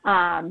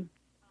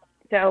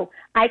 So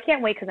I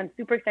can't wait because I'm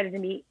super excited to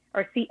meet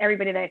or see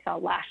everybody that I saw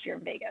last year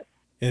in Vegas.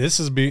 And this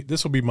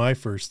will be my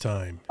first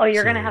time. Oh,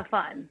 you're going to have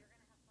fun.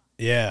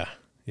 Yeah.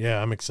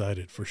 Yeah, I'm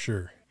excited for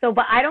sure. So,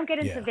 but I don't get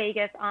into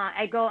Vegas.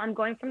 I'm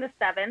going from the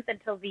 7th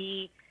until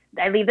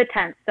I leave the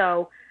 10th.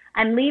 So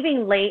I'm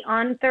leaving late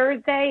on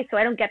Thursday, so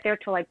I don't get there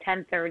till like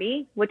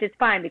 10:30, which is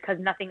fine because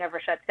nothing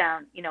ever shuts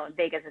down. In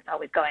Vegas it's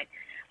always going,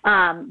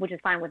 which is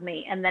fine with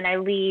me. And then I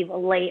leave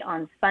late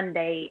on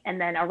Sunday and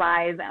then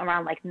arrive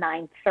around like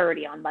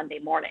 9:30 on Monday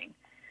morning.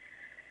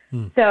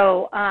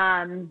 So,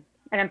 and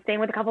I'm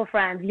staying with a couple of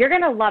friends. You're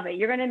going to love it.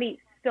 You're going to meet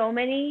so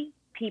many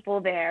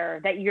people there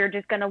that you're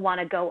just going to want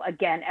to go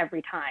again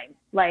every time.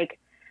 Like,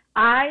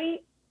 I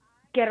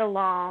get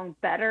along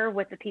better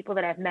with the people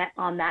that I've met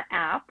on that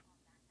app,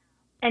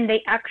 and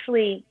it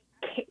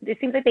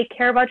seems like they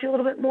care about you a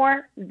little bit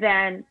more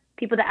than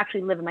people that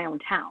actually live in my own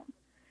town.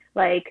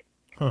 Like,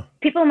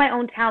 people in my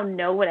own town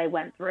know what I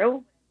went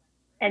through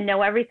and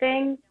know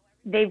everything.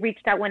 They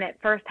reached out when it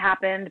first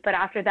happened, but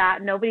after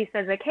that, nobody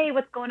says like, hey,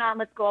 what's going on?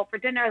 Let's go out for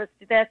dinner. Let's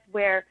do this.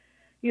 Where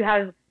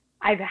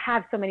I've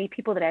had so many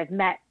people that I've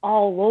met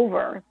all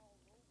over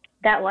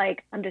that,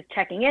 like, I'm just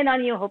checking in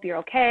on you. Hope you're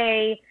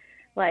okay.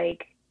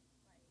 Like,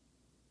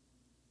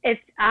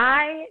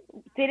 I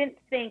didn't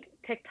think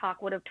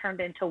TikTok would have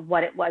turned into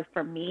what it was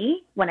for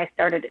me when I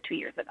started it 2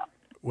 years ago.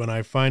 When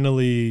I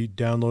finally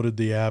downloaded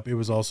the app, it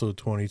was also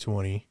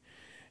 2020.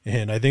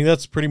 And I think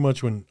that's pretty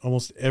much when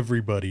almost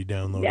everybody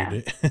downloaded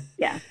it.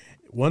 Yeah.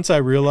 Once I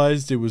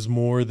realized it was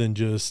more than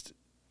just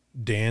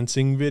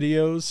dancing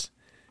videos,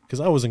 because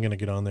I wasn't going to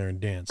get on there and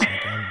dance.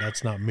 Like,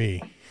 that's not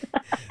me.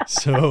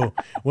 So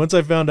once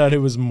I found out it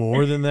was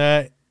more than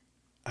that,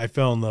 I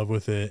fell in love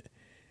with it.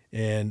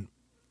 And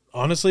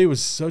honestly, it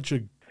was such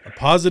a a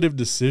positive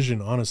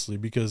decision, honestly,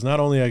 because not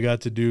only I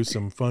got to do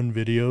some fun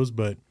videos,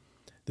 but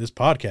this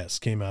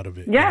podcast came out of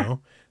it. Yeah. You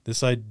know,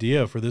 this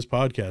idea for this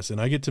podcast, and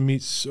I get to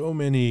meet so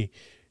many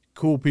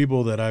cool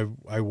people that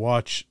I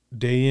watch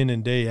day in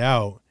and day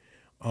out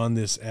on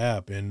this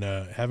app, and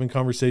having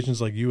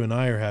conversations like you and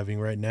I are having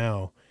right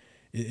now,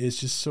 it's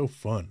just so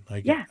fun.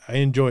 Like, Yeah. I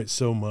enjoy it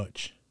so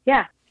much.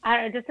 Yeah.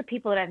 Just the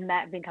people that I've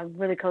met have become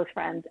really close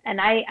friends,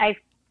 and I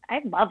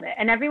love it.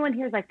 And everyone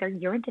here is like,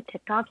 you're into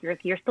TikTok,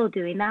 you're still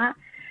doing that?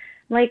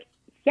 I'm like,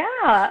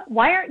 yeah,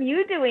 why aren't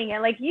you doing it?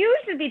 Like, you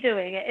should be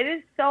doing it. It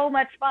is so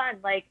much fun.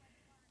 Like,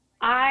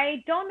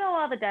 I don't know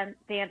all the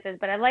dances,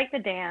 but I like the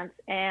dance.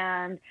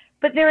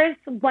 But there is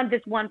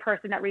this one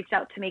person that reached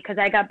out to me because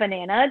I got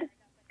bananaed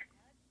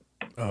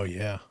Oh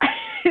yeah.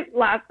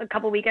 a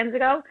couple weekends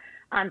ago.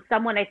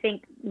 Someone I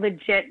think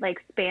legit like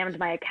spammed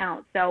my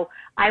account. So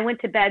I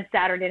went to bed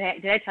Saturday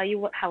night. Did I tell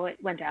you how it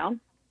went down?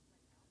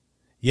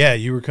 Yeah,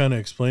 you were kind of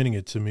explaining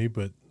it to me,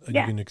 but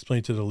Yeah. you can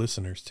explain to the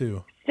listeners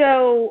too.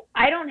 So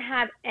I don't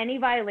have any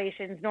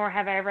violations, nor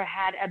have I ever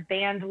had a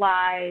banned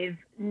live,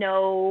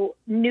 no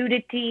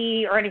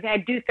nudity or anything. I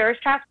do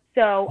thirst traps,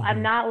 so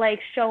I'm not like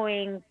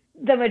showing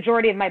the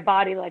majority of my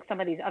body like some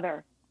of these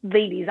other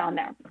ladies on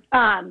there.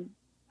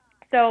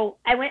 So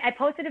I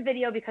posted a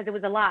video because it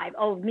was a live.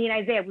 Oh, me and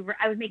Isaiah,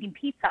 I was making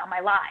pizza on my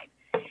live,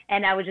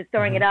 and I was just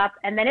throwing it up,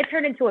 and then it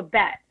turned into a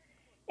bet.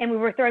 And we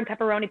were throwing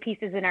pepperoni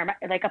pieces in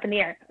like up in the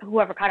air.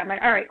 Whoever caught it, I'm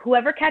like, all right,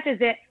 whoever catches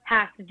it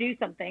has to do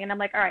something. And I'm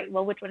like, all right,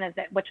 well, which one is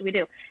it? What should we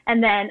do?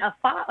 And then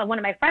one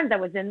of my friends that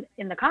was in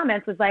the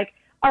comments was like,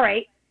 all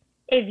right,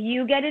 if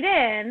you get it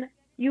in,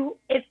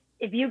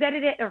 if you get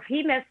it in, or if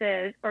he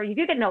misses, or you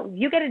get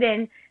it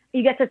in,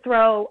 you get to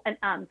throw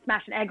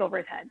smash an egg over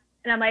his head.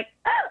 And I'm like,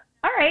 oh,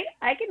 all right,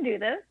 I can do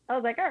this. I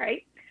was like, all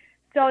right.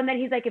 So, and then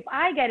he's like, if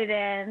I get it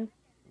in,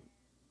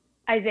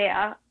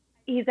 Isaiah,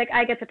 he's like,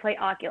 I get to play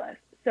Oculus.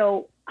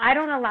 So I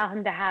don't allow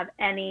him to have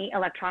any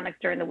electronics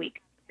during the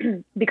week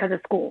because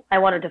of school. I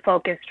wanted to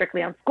focus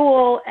strictly on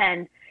school,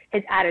 and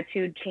his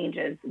attitude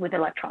changes with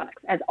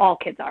electronics, as all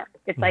kids are.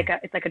 It's like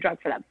a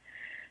drug for them.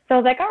 So I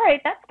was like, all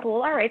right, that's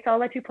cool. All right, so I'll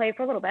let you play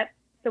for a little bit.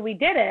 So we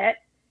did it.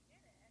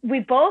 We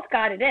both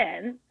got it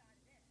in.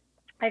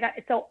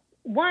 So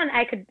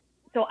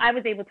I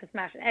was able to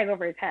smash an egg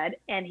over his head,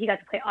 and he got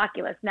to play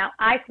Oculus. Now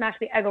I smashed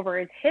the egg over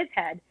his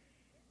head,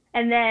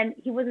 and then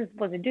he wasn't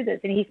supposed to do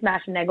this, and he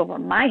smashed an egg over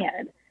my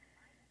head.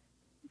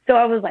 So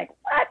I was like,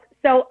 what?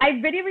 So I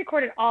video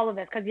recorded all of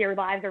this because your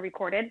lives are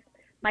recorded.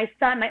 My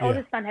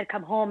oldest son had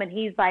come home, and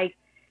he's like,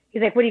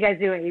 what are you guys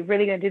doing? Are you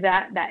really going to do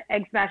that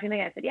egg smashing thing?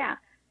 I said, yeah.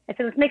 I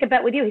said, let's make a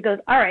bet with you. He goes,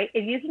 all right,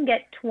 if you can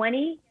get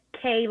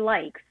 20K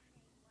likes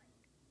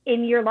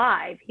in your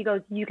live, he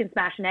goes, you can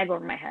smash an egg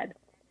over my head.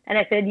 And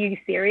I said, you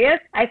serious?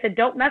 I said,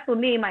 don't mess with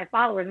me, my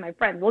followers, my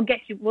friends. We'll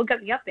get you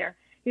up there.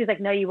 He was like,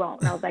 no, you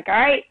won't. And I was like, all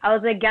right. I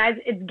was like, guys,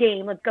 it's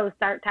game. Let's go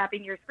start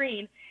tapping your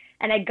screen.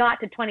 And I got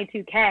to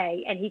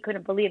 22K, and he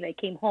couldn't believe it. I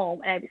came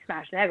home, and I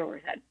smashed an egg over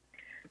his head.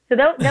 So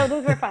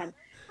those were fun.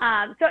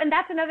 And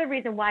that's another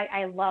reason why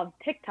I love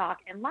TikTok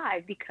and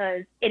live,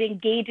 because it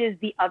engages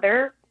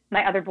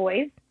my other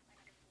boys,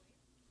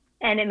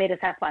 and it made us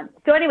have fun.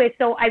 So anyway,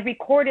 so I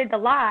recorded the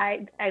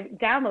live. I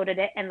downloaded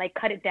it and like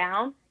cut it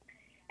down,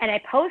 and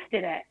I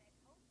posted it.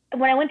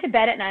 When I went to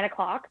bed at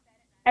 9:00,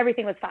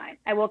 everything was fine.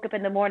 I woke up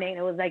in the morning, and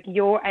it was like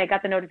I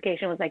got the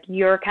notification. It was like,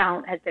 your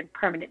account has been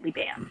permanently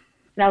banned.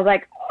 And I was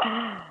like,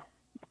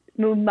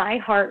 oh, my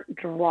heart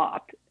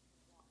dropped.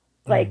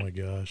 Like, oh my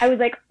gosh. I was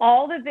like,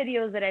 all the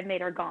videos that I've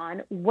made are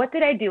gone. What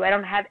did I do? I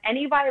don't have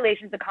any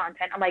violations of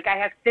content. I'm like, I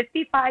have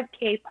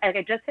 55K. Like,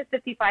 I just hit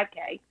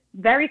 55K.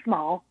 Very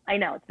small. I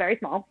know, it's very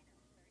small.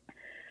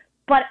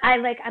 But I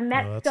met so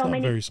many. That's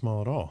not very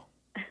small at all.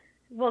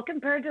 Well,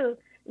 compared to,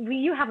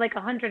 you have like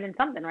 100 and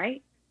something,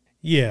 right?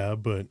 Yeah,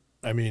 but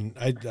I mean,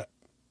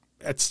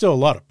 that's still a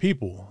lot of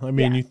people. I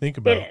mean, you think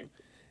about it.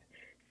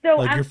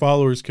 So your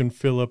followers can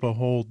fill up a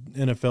whole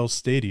NFL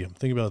stadium.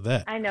 Think about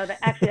that. I know that.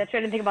 Actually, that's right.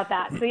 I didn't think about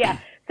that. So yeah.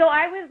 So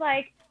I was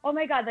like, oh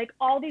my God, like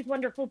all these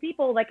wonderful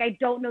people, like I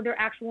don't know their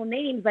actual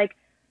names. Like,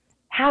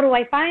 how do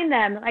I find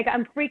them? Like,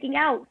 I'm freaking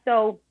out.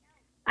 So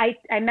I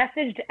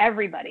messaged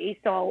everybody.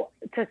 So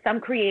to some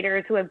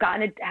creators who have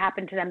gotten it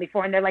happen to them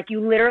before, and they're like, you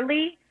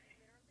literally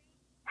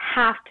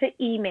have to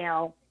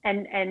email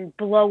and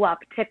blow up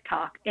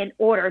TikTok in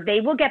order. They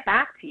will get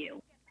back to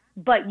you,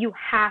 but you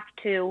have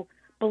to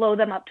blow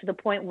them up to the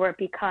point where it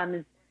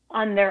becomes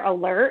on their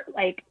alert,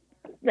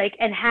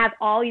 and have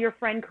all your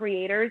friend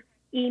creators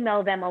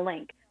email them a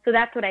link. So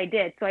that's what I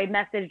did. So I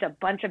messaged a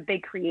bunch of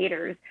big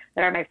creators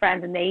that are my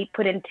friends, and they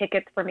put in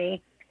tickets for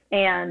me.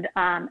 And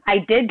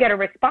I did get a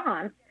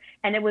response,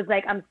 and it was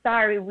like, I'm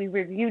sorry, we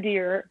reviewed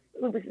it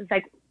was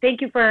like, thank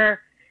you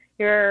for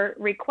your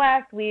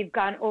request. We've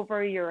gone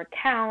over your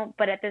account,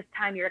 but at this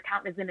time, your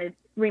account is going to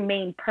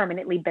remain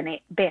permanently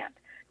banned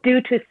due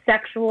to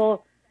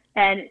sexual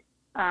and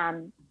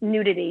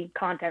nudity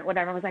content,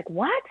 whatever. I was like,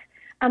 what?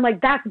 I'm like,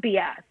 that's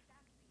BS.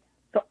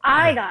 So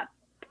I got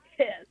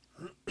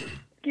pissed.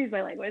 Excuse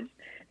my language.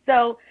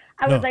 So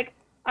I was like,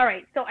 all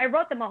right. So I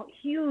wrote them a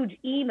huge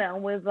email,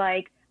 was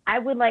like, I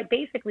would like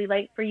basically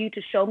like for you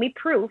to show me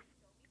proof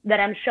that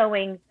I'm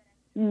showing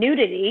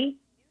nudity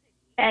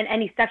and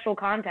any sexual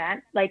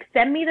content. Like,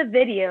 send me the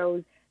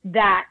videos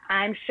that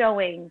I'm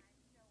showing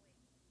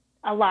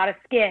a lot of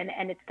skin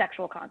and it's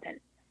sexual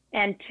content.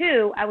 And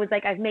two, I was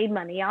like, I've made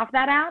money off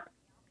that app,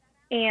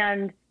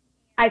 and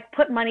I've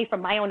put money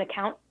from my own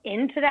account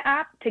into the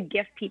app to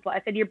gift people.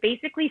 I said, you're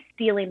basically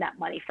stealing that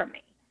money from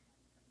me.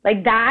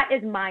 Like, that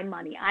is my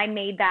money. I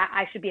made that.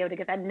 I should be able to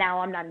get that. Now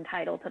I'm not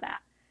entitled to that.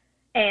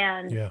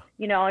 And,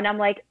 you know, and I'm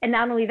like, and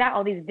not only that,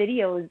 all these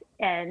videos,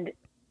 and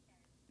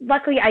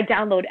luckily I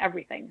download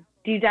everything.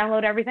 Do you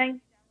download everything?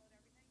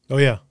 Oh,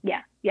 yeah.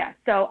 Yeah.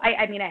 So,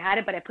 I mean, I had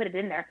it, but I put it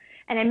in there.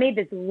 And I made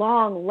this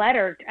long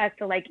letter as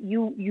to, like,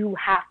 you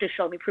have to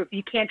show me proof.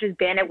 You can't just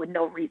ban it with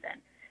no reason,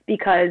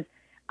 because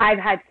I've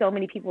had so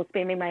many people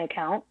spamming my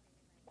account,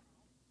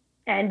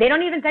 and they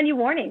don't even send you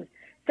warnings.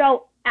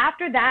 So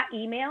after that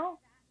email,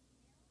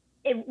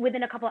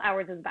 within a couple of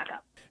hours, it was back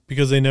up.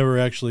 Because they never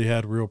actually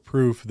had real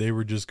proof. They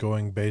were just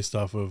going based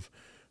off of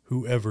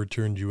whoever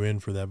turned you in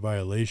for that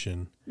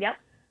violation. Yep.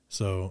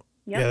 So,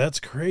 yeah, that's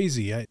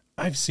crazy.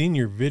 I've seen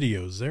your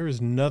videos. There is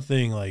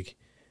nothing like,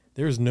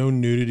 there's no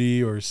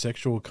nudity or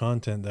sexual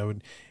content that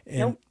would,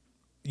 and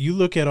you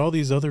look at all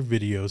these other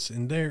videos,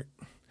 and there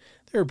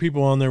are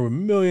people on there with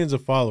millions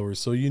of followers.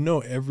 So, you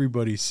know,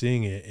 everybody's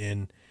seeing it,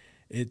 and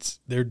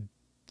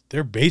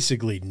they're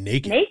basically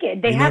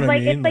naked. They have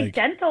like, it's like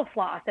dental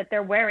floss that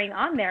they're wearing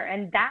on there.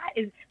 And that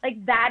is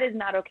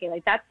not okay.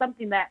 Like, that's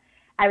something that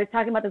I was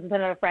talking about this with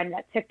another friend,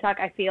 that TikTok,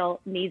 I feel,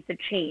 needs to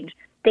change.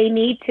 They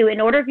need to, in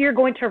order if you're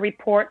going to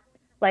report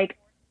like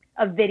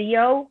a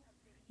video,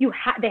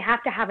 they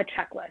have to have a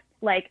checklist.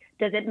 Like,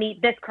 does it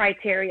meet this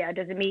criteria?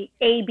 Does it meet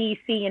A, B,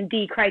 C, and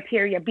D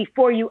criteria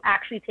before you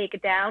actually take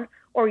it down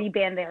or you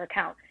ban their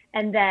account?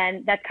 And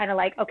then that's kind of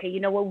like, okay, you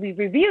know what, we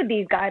reviewed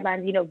these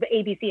guidelines, you know, the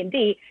A, B, C, and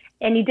D,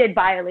 and you did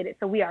violate it.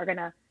 So we are going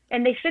to,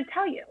 and they should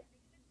tell you.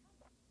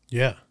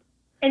 Yeah.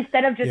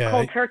 Instead of just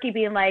cold turkey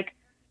being like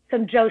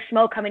some Joe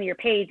Schmo coming to your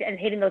page and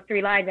hitting those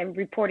 3 lines and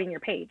reporting your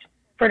page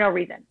for no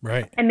reason.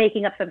 Right. And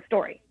making up some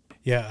story.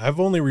 Yeah. I've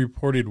only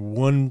reported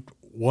one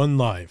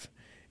live,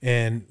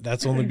 and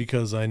that's only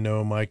because I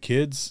know my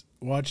kids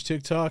watch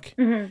TikTok,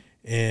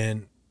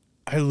 and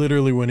I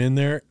literally went in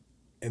there,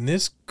 and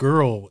this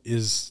girl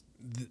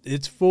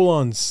it's full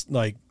on,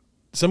 like,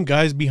 some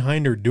guys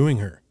behind her doing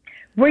her.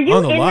 Were you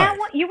in that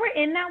one? You were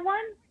in that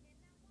one?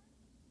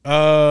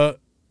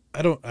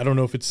 I don't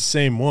know if it's the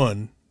same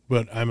one,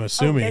 but I'm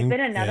assuming. There's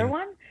been another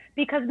one?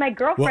 Because my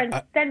girlfriend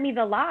sent me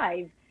the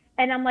live,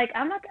 and I'm like,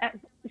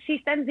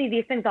 she sends me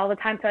these things all the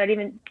time, so I don't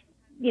even,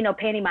 you know,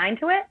 pay any mind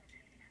to it.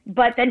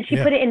 But then she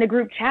put it in the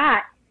group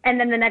chat, and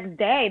then the next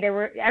day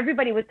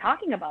everybody was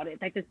talking about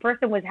it. Like, this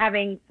person was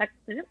having sex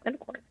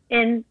intercourse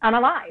on a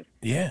live.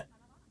 Yeah.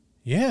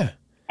 Yeah.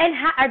 And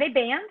are they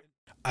banned?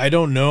 I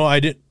don't know. I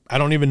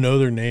don't even know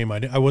their name.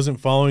 I wasn't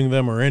following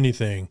them or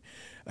anything.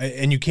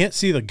 And you can't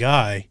see the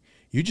guy.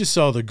 You just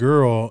saw the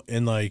girl,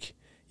 and like,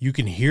 you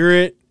can hear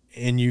it,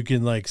 and you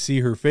can like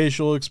see her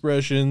facial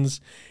expressions.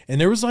 And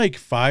there was like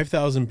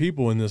 5,000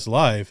 people in this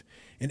live,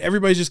 and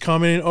everybody's just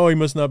commenting, "Oh, he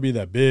must not be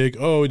that big."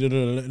 Oh, da,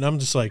 da, da. And I'm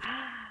just like,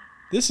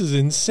 this is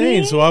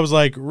insane. So I was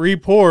like,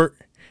 report.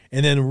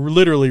 And then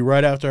literally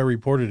right after I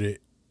reported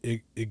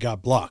it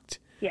got blocked.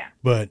 Yeah.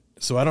 But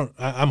so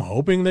I'm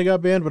hoping they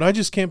got banned, but I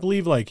just can't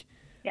believe, like,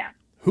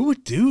 who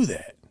would do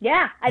that?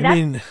 Yeah. I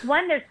mean,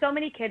 one, there's so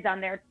many kids on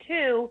there.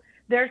 Two,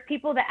 there's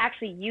people that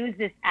actually use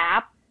this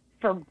app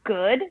for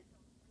good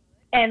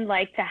and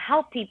like to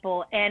help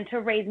people and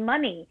to raise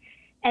money.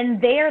 And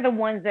they're the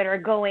ones that are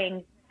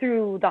going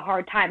through the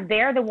hard time.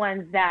 They're the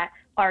ones that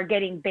are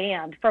getting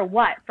banned for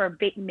what? For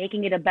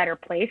making it a better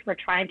place. For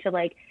trying to,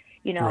 like,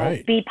 you know,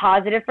 be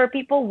positive for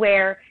people,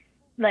 where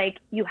like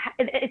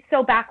it's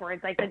so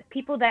backwards. Like, the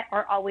people that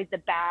are always the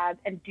bad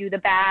and do the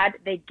bad,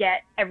 they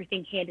get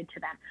everything handed to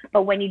them.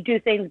 But when you do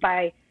things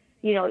by,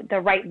 you know, the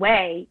right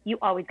way, you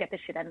always get the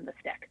shit end of the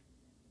stick.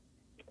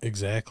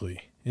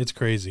 Exactly. It's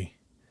crazy.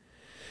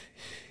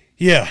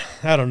 Yeah,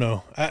 I don't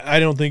know. I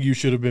don't think you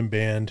should have been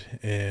banned,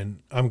 and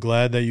I'm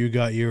glad that you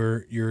got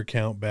your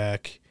account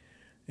back,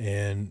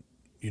 and,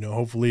 you know,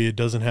 hopefully it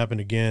doesn't happen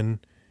again.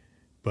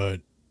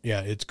 But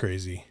yeah, it's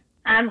crazy.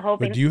 I'm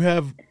hoping. But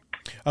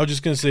I was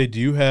just going to say, do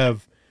you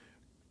have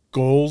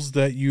goals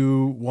that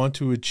you want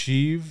to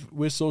achieve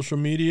with social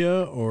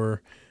media,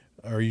 or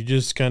are you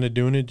just kind of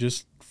doing it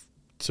just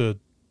to,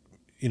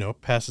 you know,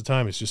 pass the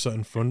time? It's just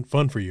something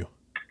fun for you.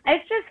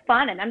 It's just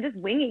fun, and I'm just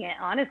winging it,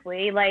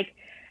 honestly. Like,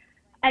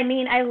 I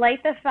mean, I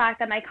like the fact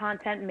that my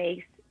content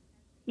makes,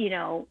 you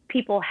know,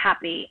 people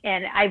happy.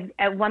 And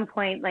at one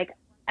point, like,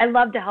 I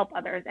love to help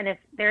others. And if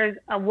there's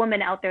a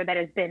woman out there that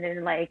has been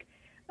in like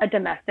a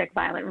domestic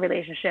violent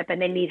relationship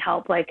and they need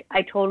help, like,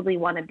 I totally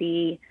want to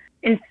be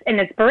an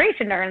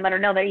inspiration to her and let her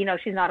know that, you know,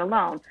 she's not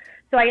alone.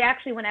 So I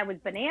actually, when I was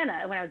banned,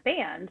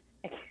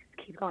 I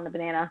keep calling it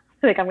banana,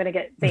 like I'm going to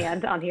get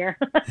banned on here.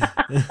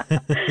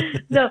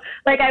 So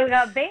like I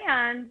got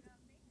banned.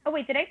 Oh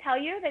wait, did I tell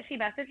you that she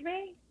messaged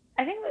me?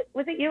 I think,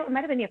 was it you? It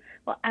might have been you.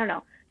 Well, I don't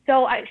know.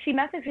 So she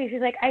messaged me.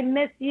 She's like, I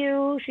miss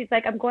you. She's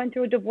like, I'm going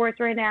through a divorce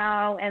right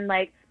now. And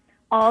like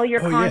all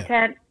your Oh yeah.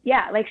 content.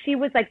 Yeah. Like she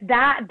was like,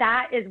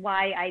 that is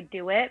why I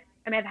do it.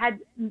 I mean, I've had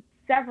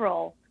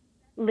several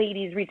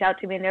ladies reach out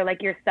to me and they're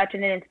like, you're such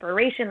an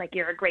inspiration. Like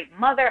you're a great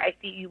mother. I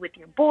see you with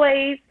your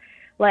boys.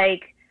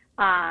 Like,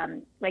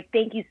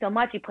 thank you so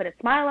much. You put a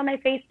smile on my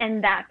face.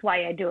 And that's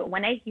why I do it.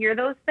 When I hear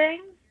those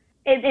things,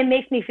 it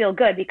makes me feel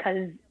good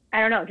because I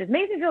don't know, it just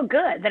makes me feel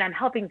good that I'm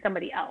helping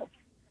somebody else.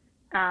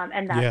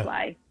 And that's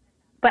why.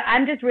 But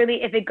I'm just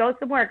really, if it goes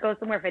somewhere, it goes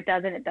somewhere. If it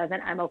doesn't, it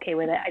doesn't. I'm okay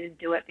with it. I just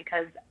do it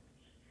because,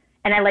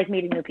 and I like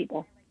meeting new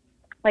people.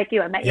 Like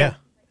you, I met you. Yeah.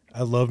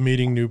 I love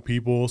meeting new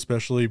people,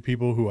 especially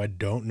people who I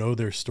don't know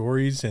their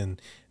stories,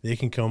 and they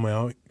can come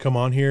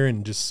on here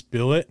and just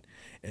spill it.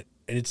 And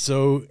it's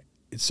so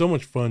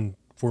much fun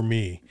for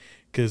me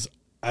because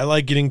I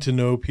like getting to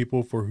know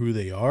people for who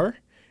they are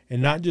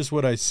and not just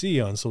what I see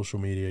on social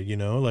media, you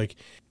know, like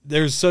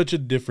there's such a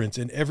difference,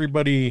 and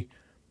everybody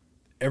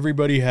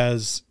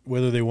has,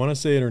 whether they want to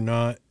say it or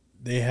not,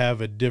 they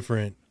have a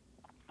different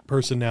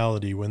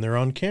personality when they're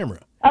on camera.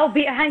 Oh,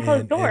 behind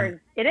closed doors,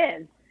 it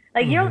is.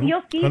 Like you'll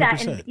see 100%.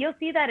 that, and you'll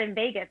see that in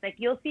Vegas. Like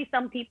you'll see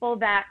some people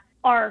that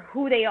are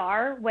who they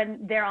are when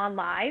they're on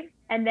live,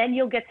 and then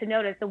you'll get to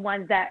notice the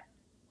ones that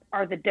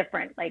are the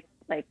different. Like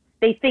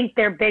they think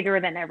they're bigger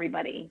than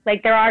everybody.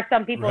 Like there are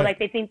some people like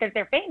they think that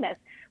they're famous.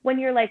 When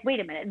you're like, wait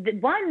a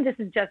minute, one, this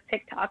is just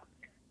TikTok.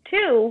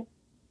 Two,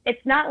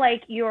 it's not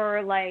like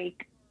you're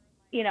like,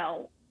 you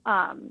know,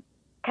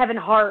 Kevin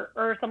Hart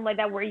or something like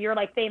that, where you're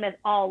like famous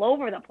all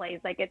over the place.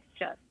 Like it's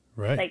just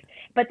like,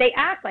 but they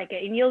act like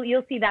it, and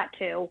you'll see that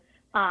too.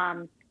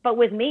 But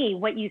with me,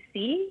 what you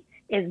see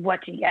is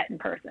what you get in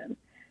person.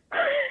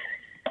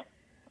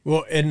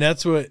 Well, and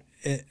that's why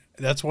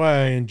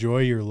I enjoy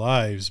your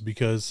lives,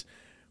 because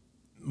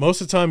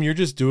most of the time you're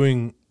just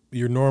doing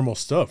your normal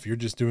stuff. You're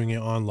just doing it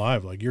on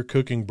live. Like you're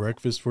cooking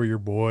breakfast for your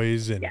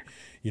boys and,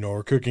 you know,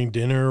 or cooking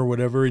dinner or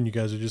whatever. And you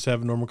guys are just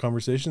having normal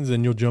conversations,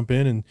 and you'll jump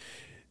in and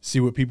see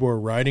what people are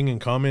writing and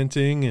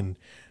commenting. And,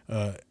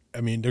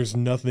 I mean, there's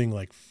nothing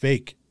like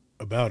fake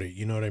about it.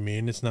 You know what I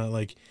mean? It's not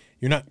like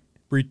you're not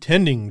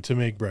pretending to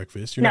make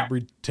breakfast. You're not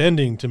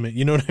pretending to make,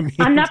 you know what I mean?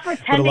 I'm not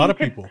pretending. But a lot of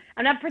people.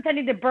 I'm not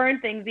pretending to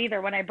burn things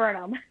either when I burn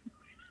them.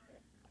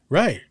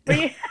 Right.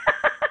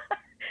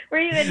 Were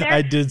you in there?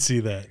 I did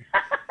see that.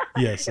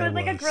 Yes, it was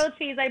like a grilled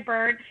cheese I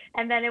burned,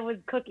 and then it was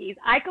cookies.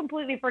 I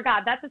completely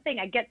forgot. That's the thing.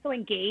 I get so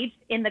engaged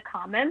in the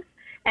comments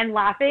and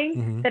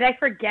laughing that I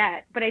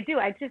forget. But I do.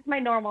 It's just my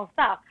normal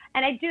stuff.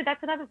 And I do.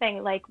 That's another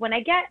thing. Like when I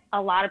get a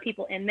lot of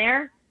people in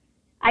there,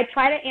 I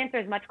try to answer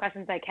as much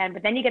questions as I can.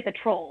 But then you get the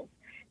trolls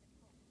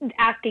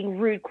asking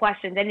rude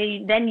questions,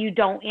 and then you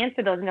don't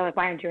answer those, and they're like,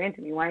 "Why aren't you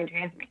answering me? Why aren't you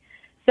answering me?"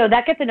 So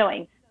that gets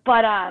annoying.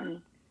 But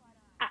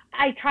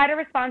I try to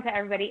respond to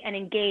everybody and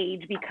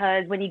engage,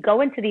 because when you go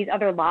into these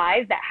other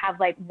lives that have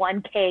like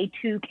 1K,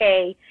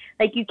 2K,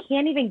 like you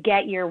can't even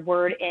get your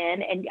word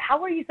in. And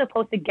how are you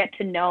supposed to get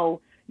to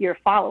know your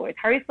followers?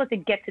 How are you supposed to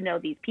get to know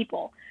these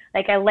people?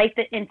 Like I like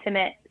the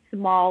intimate,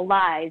 small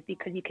lives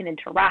because you can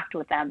interact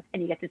with them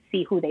and you get to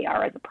see who they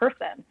are as a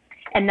person,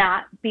 and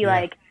not be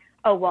like,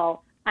 oh,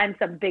 well, I'm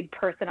some big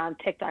person on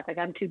TikTok. Like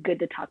I'm too good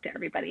to talk to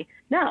everybody.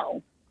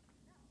 No.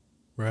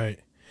 Right.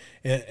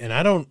 And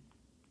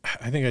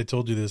I think I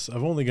told you this.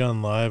 I've only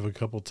gone live a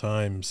couple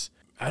times.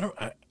 I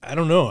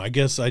don't know. I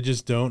guess I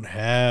just don't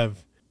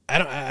have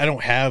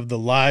the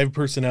live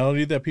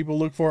personality that people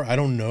look for. I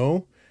don't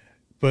know.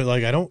 But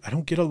like I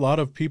don't get a lot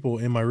of people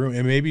in my room,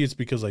 and maybe it's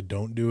because I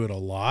don't do it a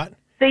lot.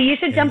 So you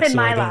should jump in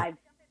my live.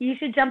 You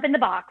should jump in the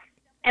box,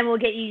 and we'll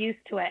get you used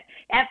to it.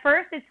 At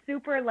first it's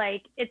super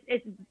like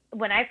it's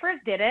when I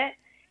first did it,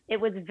 it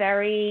was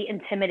very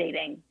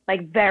intimidating.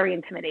 Like very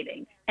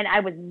intimidating. And I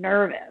was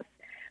nervous.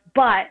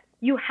 But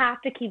you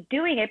have to keep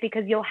doing it,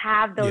 because you'll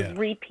have those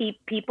repeat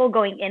people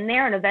going in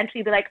there, and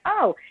eventually be like,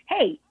 oh,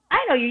 hey,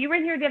 I know you. You were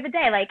in here the other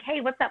day. Like,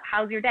 hey, what's up?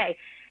 How's your day?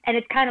 And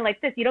it's kind of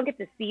like this. You don't get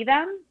to see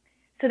them.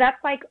 So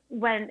that's like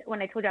when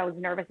I told you I was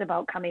nervous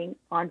about coming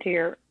onto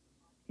your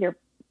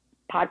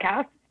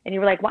podcast, and you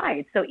were like, why?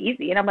 It's so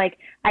easy. And I'm like,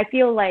 I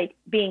feel like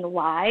being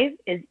live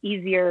is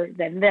easier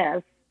than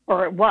this,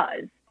 or it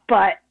was.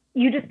 But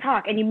you just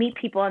talk and you meet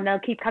people, and they'll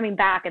keep coming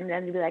back, and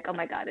then you'll be like, oh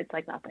my God, it's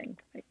like nothing.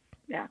 Like,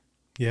 yeah.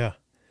 Yeah.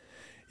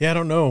 Yeah, I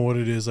don't know what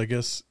it is. I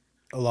guess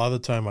a lot of the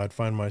time I'd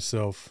find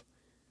myself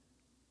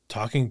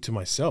talking to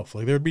myself.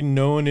 Like there'd be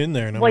no one in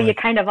there. And I'm well, you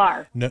kind of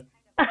are. No.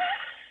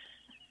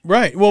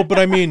 Right. Well, but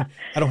I mean,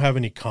 I don't have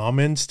any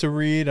comments to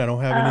read. I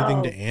don't have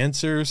anything to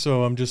answer.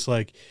 So I'm just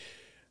like,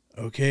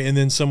 okay. And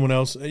then someone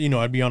else, you know,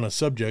 I'd be on a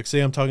subject.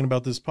 Say I'm talking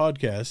about this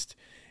podcast,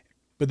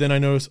 but then I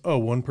notice, oh,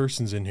 one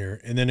person's in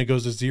here, and then it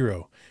goes to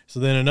 0. So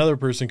then another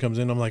person comes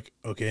in. I'm like,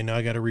 okay, now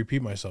I got to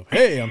repeat myself.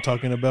 Hey, I'm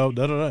talking about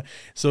da da da.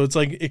 So it's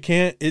like it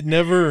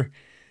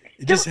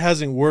just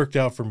hasn't worked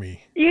out for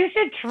me. You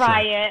should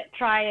try it.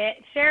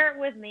 Share it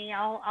with me.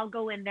 I'll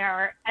go in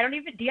there.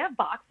 Do you have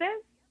boxes?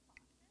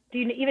 Do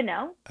you even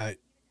know? I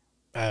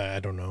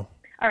don't know.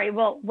 All right.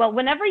 Well,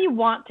 whenever you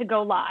want to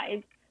go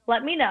live,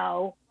 let me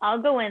know.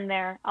 I'll go in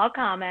there. I'll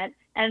comment.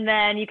 And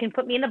then you can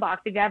put me in the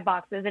box if you have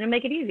boxes, and it'll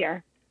make it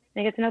easier.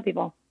 And get to know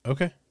people.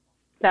 Okay.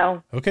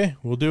 So. Okay,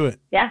 we'll do it.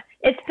 Yeah,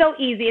 it's so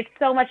easy. It's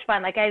so much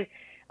fun. Like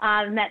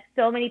I've met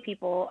so many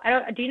people.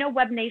 Do you know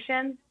Web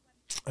Nation?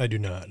 I do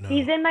not know.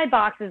 He's in my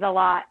boxes a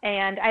lot,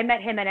 and I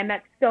met him, and I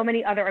met so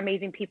many other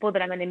amazing people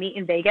that I'm going to meet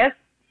in Vegas.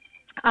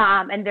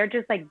 And they're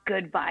just like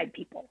good vibe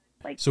people.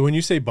 Like. So when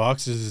you say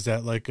boxes, is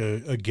that like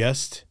a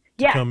guest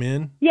to come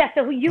in? Yeah.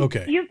 So you've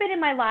been in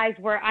my lives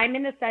where I'm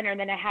in the center, and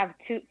then I have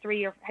 2,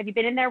 3, or have you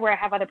been in there where I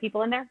have other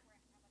people in there?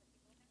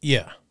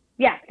 Yeah.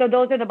 Yeah. So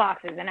those are the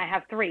boxes, and I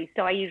have 3.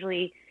 So I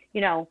usually,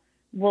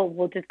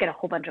 we'll just get a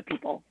whole bunch of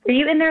people. Were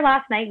you in there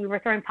last night? We were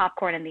throwing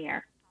popcorn in the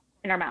air,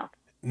 in our mouth.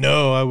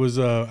 No, I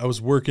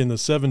was working the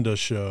Seven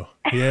Dust show.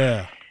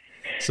 Yeah.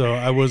 So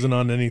I wasn't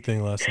on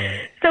anything last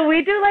night. So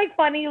we do like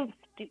funny,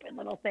 stupid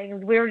little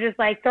things. We were just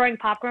like throwing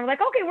popcorn. We're like,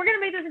 okay, we're going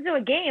to make this into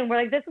a game. We're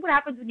like, this is what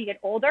happens when you get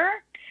older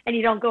and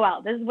you don't go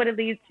out. This is what it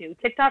leads to.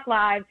 TikTok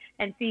live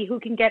and see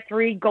who can get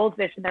 3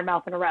 goldfish in their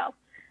mouth in a row.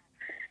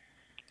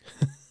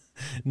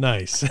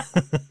 Nice.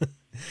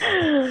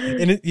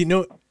 And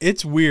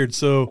it's weird.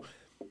 So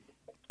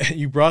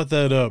you brought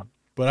that up,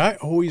 but I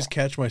always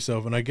catch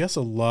myself, and I guess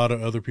a lot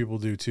of other people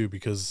do too,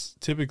 because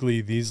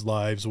typically these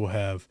lives will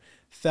have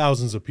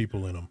thousands of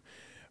people in them.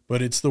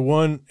 But it's the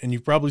one, and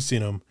you've probably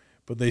seen them,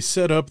 but they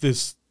set up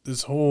this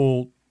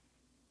whole,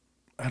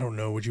 I don't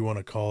know what you want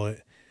to call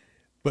it,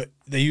 but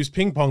they use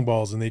ping pong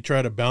balls and they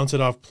try to bounce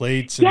it off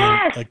plates. And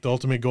then, like, the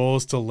ultimate goal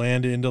is to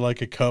land it into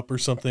like a cup or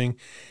something.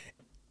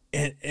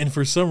 And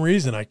for some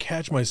reason I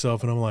catch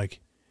myself and I'm like,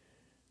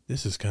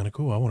 this is kind of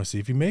cool. I want to see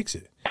if he makes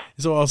it.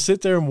 So I'll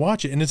sit there and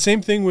watch it. And the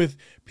same thing with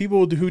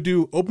people who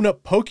do open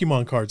up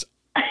Pokemon cards.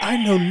 I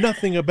know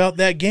nothing about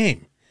that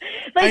game.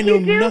 Like I know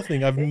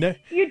nothing.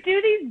 You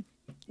do these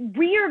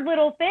weird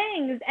little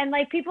things, and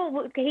like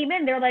people came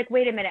in, they're like,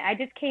 wait a minute, I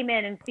just came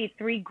in and see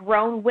 3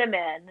 grown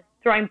women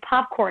throwing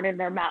popcorn in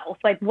their mouth.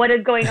 Like, what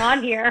is going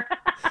on here?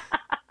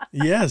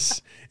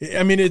 Yes.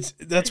 I mean,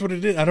 that's what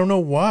it is. I don't know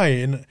why.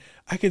 And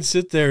I can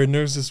sit there and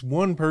there's this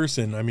one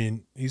person. I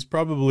mean,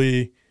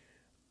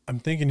 I'm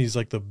thinking he's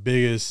like the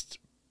biggest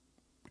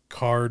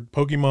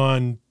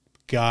Pokemon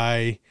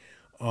guy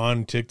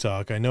on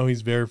TikTok. I know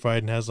he's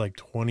verified and has like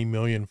 20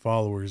 million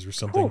followers or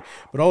something. Ooh.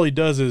 But all he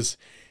does is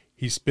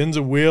he spins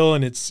a wheel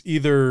and it's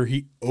either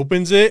he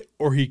opens it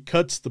or he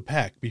cuts the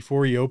pack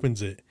before he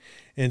opens it.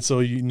 And so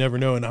you never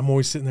know. And I'm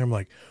always sitting there, I'm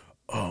like,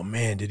 oh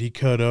man, did he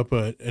cut up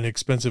an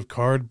expensive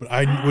card? But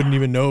I wouldn't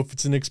even know if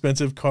it's an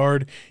expensive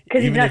card.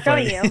 Because he's not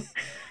showing you.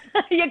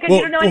 Yeah, because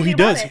you don't know anything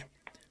about it.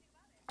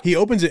 He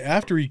opens it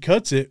after he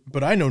cuts it,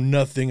 but I know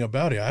nothing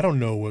about it. I don't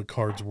know what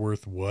card's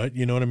worth what.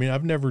 You know what I mean?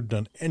 I've never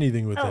done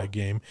anything with that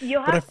game,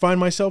 but I find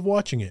myself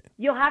watching it.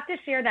 You'll have to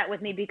share that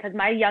with me because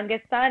my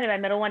youngest son and my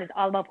middle one is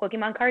all about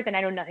Pokemon cards, and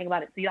I know nothing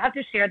about it. So you'll have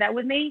to share that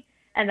with me,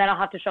 and then I'll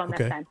have to show him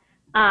next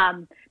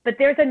time. But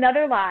there's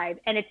another live,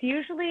 and it's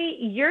usually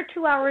you're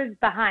 2 hours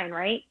behind,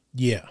 right?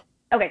 Yeah.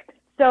 Okay.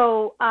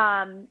 So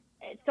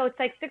it's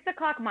like 6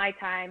 o'clock my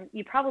time.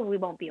 You probably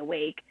won't be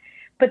awake,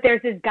 but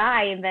there's this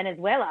guy in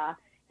Venezuela,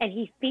 and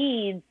he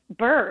feeds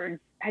birds.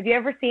 Have you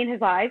ever seen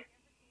his live?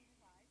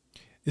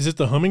 Is it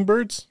the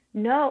hummingbirds?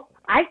 No,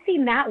 I've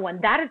seen that one.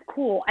 That is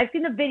cool. I've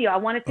seen the video. I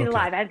want to see the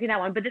live. I haven't seen that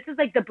one, but this is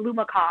like the blue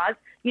macaws,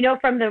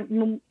 from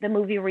the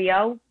movie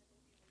Rio.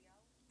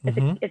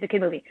 It's a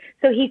kid movie.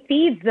 So he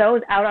feeds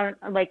those out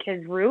on like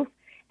his roof,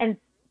 and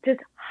just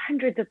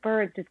hundreds of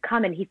birds just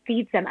come and he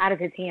feeds them out of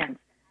his hands.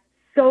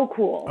 So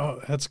cool.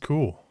 Oh, that's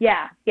cool.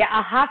 Yeah.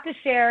 I'll have to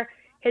share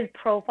his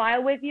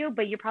profile with you,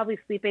 but you're probably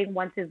sleeping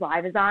once his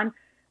live is on.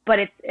 But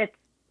it's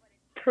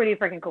pretty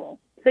freaking cool.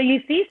 So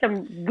you see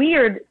some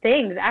weird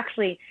things.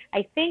 Actually,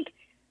 I think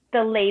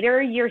the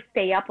later you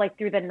stay up, like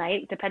through the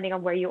night, depending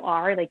on where you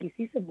are, like you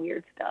see some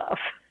weird stuff.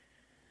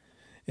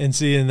 And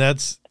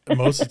that's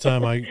most of the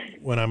time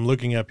when I'm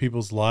looking at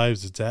people's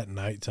lives, it's at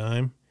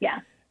nighttime. Yeah.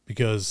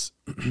 Because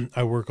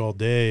I work all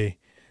day.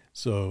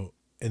 So,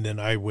 and then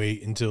I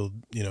wait until,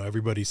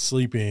 everybody's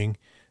sleeping.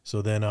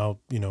 So then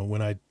I'll,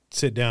 when I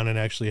sit down and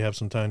actually have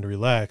some time to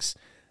relax,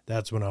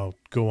 that's when I'll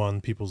go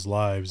on people's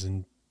lives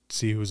and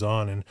see who's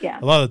on. And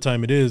a lot of the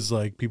time it is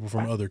like people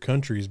from other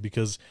countries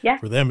because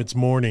for them it's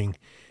morning.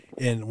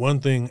 And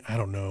one thing, I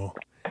don't know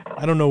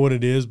what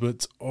it is, but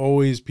it's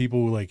always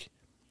people like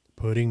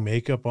putting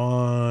makeup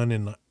on.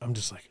 And I'm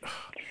just like,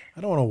 I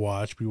don't want to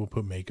watch people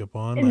put makeup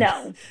on. Like,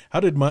 no. How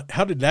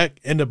did that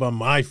end up on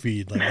my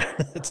feed? Like,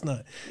 it's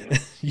not,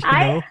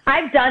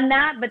 I've done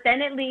that, but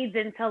then it leads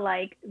into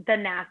like the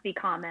nasty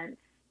comments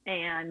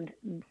and,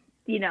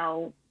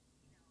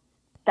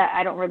 that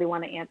I don't really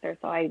want to answer.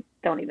 So I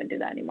don't even do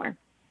that anymore.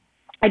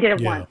 I did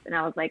it once and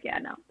I was like,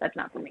 no, that's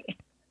not for me.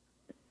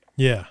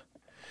 Yeah.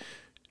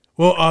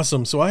 Well,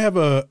 awesome. So I have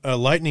a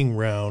lightning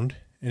round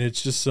and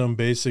it's just some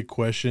basic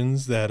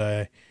questions that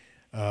I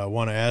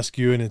want to ask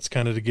you, and it's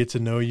kind of to get to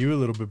know you a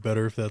little bit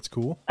better, if that's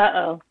cool.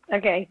 Uh-oh.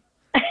 Okay.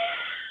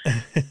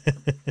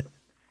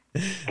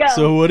 Go.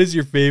 So what is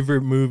your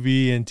favorite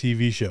movie and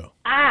TV show?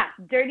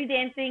 Dirty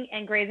Dancing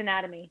and Grey's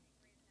Anatomy.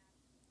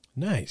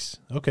 Nice.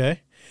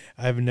 Okay.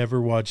 I've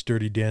never watched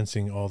Dirty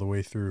Dancing all the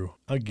way through.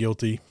 I'm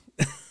guilty.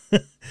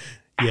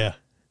 Yeah.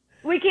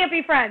 We can't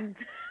be friends.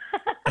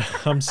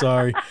 I'm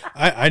sorry.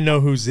 I know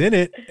who's in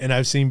it, and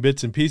I've seen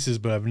bits and pieces,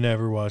 but I've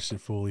never watched it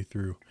fully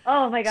through.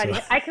 Oh my God.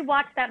 So- I could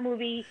watch that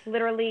movie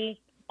literally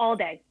all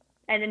day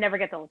and it never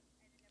gets old.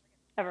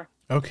 Ever.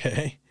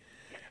 Okay.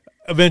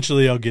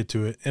 Eventually I'll get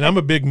to it. And I'm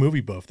a big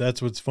movie buff.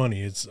 That's what's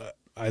funny.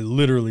 I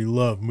literally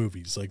love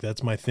movies. Like,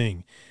 that's my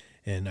thing.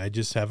 And I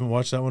just haven't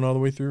watched that one all the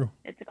way through.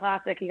 It's a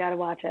classic. You got to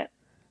watch it.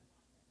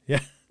 Yeah.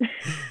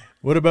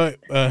 What about,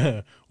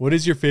 what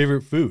is your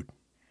favorite food?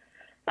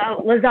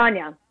 Oh,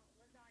 lasagna.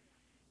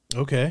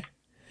 Okay.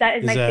 That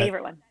is Is my that-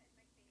 favorite one.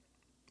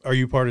 Are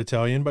you part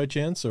Italian by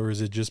chance, or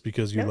is it just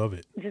because you Nope. love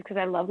it? Just because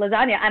I love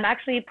lasagna. I'm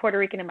actually Puerto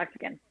Rican and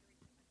Mexican.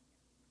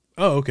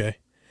 Oh, okay.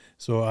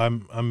 So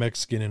I'm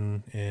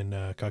Mexican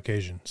and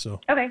Caucasian.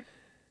 So Okay.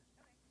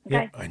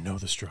 yeah, Okay. I know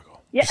the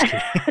struggle. Yeah. Just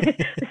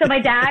kidding. So my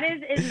dad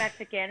is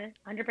Mexican,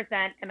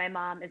 100%, and my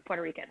mom is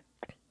Puerto Rican.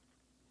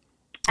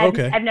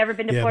 I've never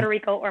been to Yeah. Puerto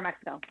Rico or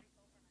Mexico.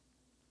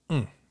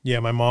 Yeah,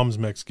 my mom's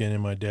Mexican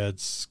and my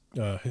dad's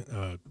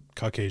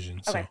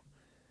Caucasian. So Okay.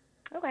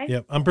 Okay. yeah,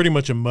 I'm pretty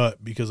much a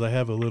mutt because I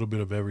have a little bit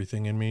of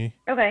everything in me.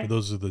 Okay. But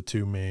those are the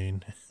two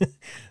main,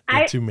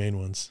 I- two main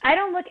ones. I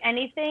don't look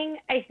anything,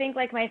 I think,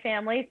 like my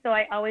family, so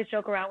I always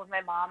joke around with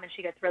my mom, and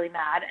she gets really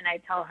mad, and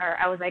I tell her,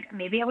 I was like,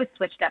 maybe I was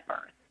switched at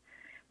birth,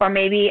 or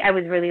maybe I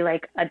was really,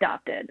 like,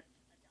 adopted.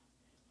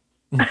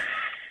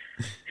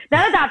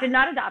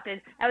 Not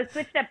adopted. I was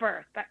switched at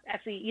birth, but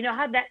actually, you know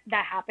how that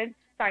happens?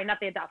 Sorry, not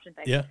the adoption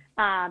thing.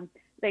 Yeah.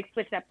 Like,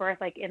 switched at birth,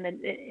 like, in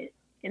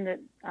the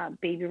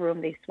baby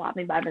room, they swapped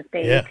me by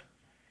mistake. Yeah.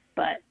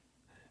 But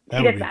That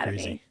she would gets be mad at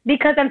crazy. me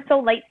because I'm so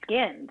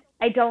light-skinned.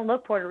 I don't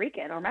look Puerto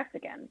Rican or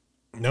Mexican.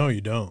 No,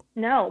 you don't.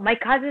 No, my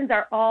cousins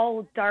are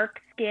all dark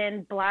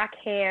skinned, black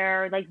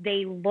hair, like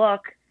they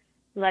look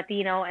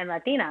Latino and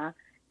Latina,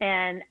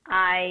 and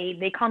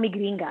they call me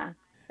gringa.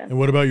 And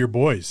what about your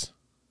boys?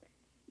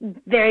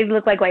 They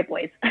look like white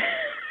boys.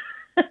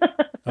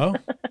 Oh,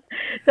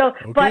 So,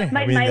 okay. but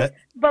I mean, that-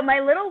 but my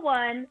little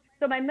one,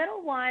 so my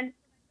middle one,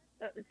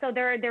 so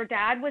their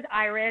dad was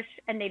Irish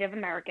and Native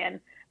American.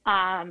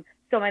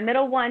 So my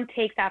middle one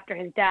takes after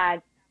his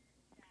dad.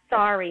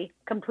 Sorry,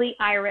 complete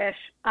Irish.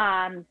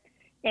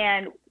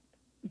 And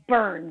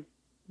burns.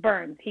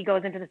 He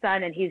goes into the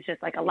sun and he's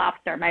just like a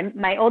lobster.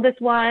 My oldest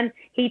one,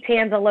 he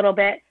tans a little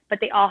bit, but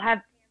they all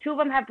have, two of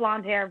them have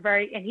blonde hair,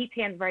 and he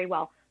tans very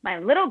well. My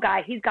little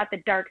guy, he's got the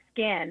dark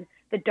skin,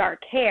 the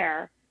dark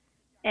hair,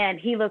 and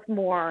he looks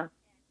more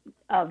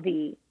of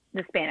the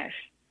Spanish.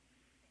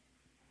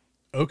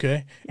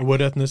 okay. And what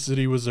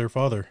ethnicity was their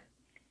father?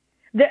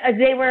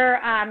 They were,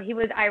 he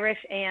was Irish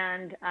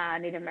and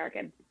Native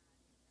American.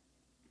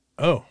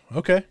 Oh,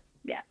 okay.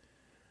 Yeah.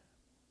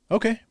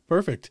 Okay,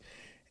 perfect.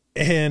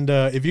 And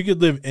if you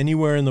could live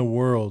anywhere in the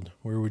world,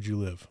 where would you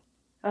live?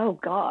 Oh,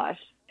 gosh.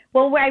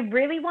 Well, where I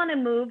really want to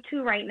move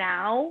to right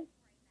now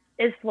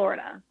is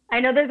Florida. I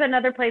know there's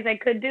another place I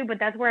could do, but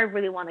that's where I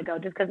really want to go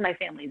just because my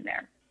family's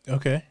there.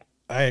 Okay.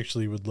 I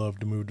actually would love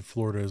to move to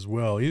Florida as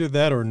well. Either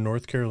that or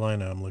North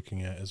Carolina I'm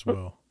looking at as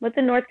well. What's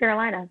in North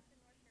Carolina?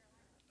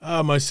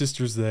 My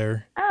sister's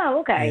there, Oh,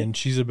 okay. and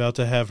she's about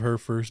to have her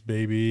first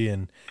baby.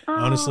 And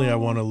honestly, I Oh.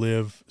 want to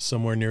live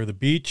somewhere near the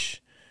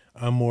beach.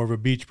 I'm more of a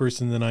beach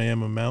person than I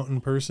am a mountain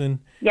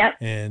person. Yep.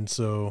 And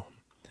so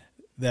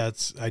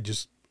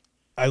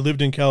I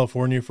lived in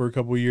California for a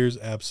couple of years,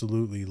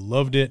 absolutely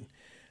loved it.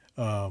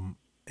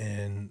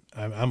 And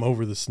I'm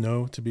over the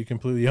snow, to be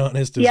completely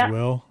honest, as Yeah.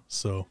 well.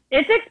 So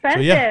It's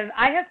expensive. yeah.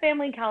 I have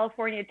family in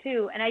California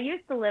too, and I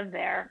used to live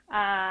there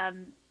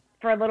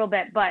for a little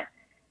bit. But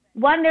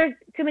one, there's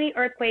too many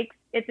earthquakes.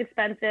 It's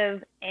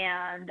expensive,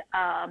 and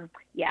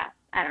yeah,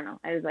 I don't know.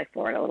 I was like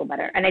Florida a little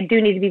better, and I do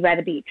need to be by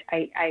the beach.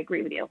 I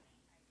agree with you.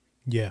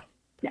 yeah.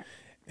 Yeah.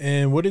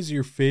 And what is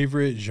your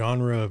favorite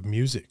genre of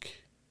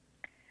music?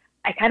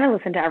 I kind of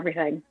listen to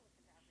everything.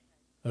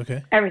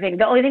 Okay. Everything.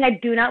 The only thing I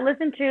do not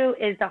listen to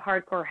is the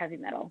hardcore heavy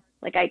metal.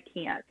 Like I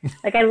can't.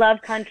 Like I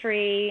love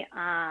country.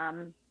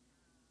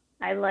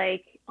 I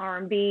like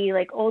R&B,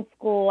 like old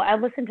school. I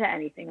listen to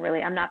anything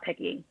really. I'm not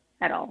picky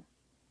at all.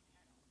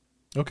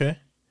 Okay.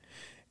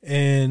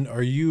 And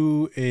are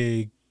you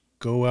a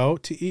go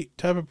out to eat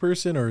type of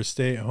person or a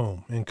stay at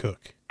home and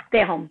cook? Stay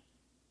at home.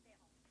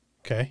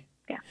 Okay.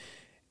 Yeah.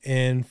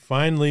 And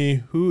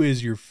finally, who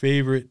is your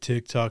favorite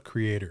TikTok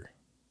creator?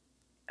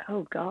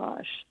 Oh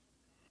gosh.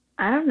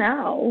 I don't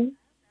know.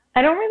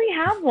 I don't really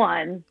have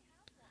one.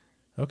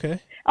 Okay.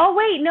 Oh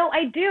wait, no,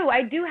 I do.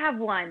 I do have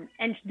one.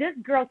 And this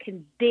girl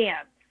can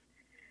dance.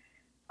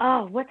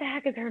 Oh, what the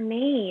heck is her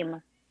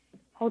name?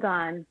 Hold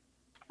on.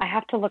 I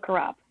have to look her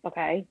up,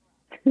 okay?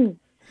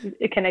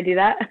 Can I do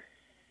that?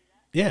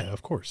 Yeah,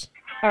 of course.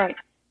 All right.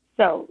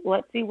 So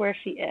let's see where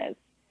she is.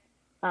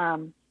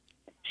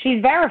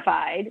 She's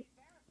verified.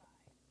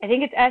 I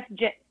think it's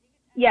SJ.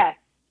 Yes.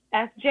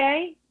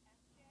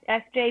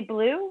 SJ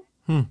Blue.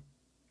 Hmm.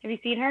 Have you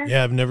seen her?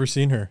 Yeah, I've never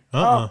seen her.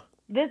 Oh,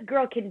 this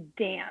girl can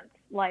dance.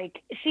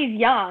 like she's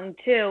young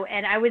too,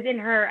 and I was in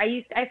her.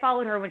 I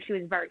followed her when she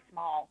was very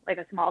small, like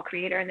a small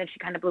creator, and then she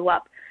kind of blew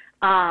up.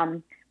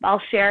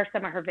 I'll share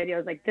some of her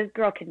videos. Like, this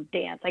girl can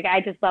dance. Like,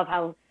 I just love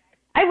how.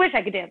 I wish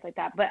I could dance like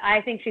that, but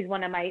I think she's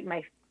one of my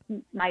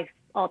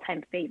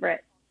all-time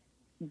favorite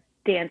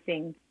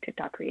dancing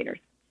TikTok creators.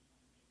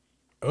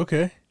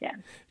 Okay. Yeah.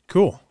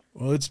 Cool.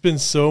 Well, it's been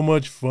so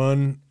much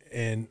fun,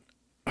 and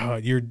I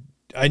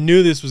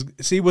knew this was.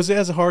 See, was it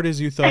as hard as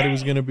you thought it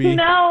was going to be?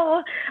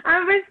 No,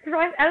 I was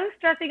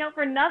stressing out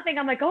for nothing.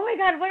 I'm like, oh my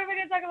god, what am I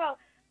going to talk about?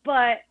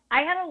 But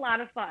I had a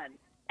lot of fun,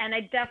 and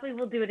I definitely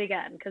will do it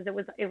again because it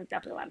was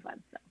definitely a lot of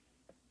fun. So.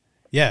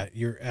 Yeah,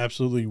 you're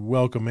absolutely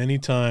welcome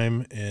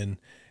anytime, and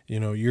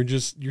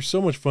you're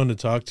so much fun to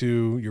talk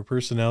to. Your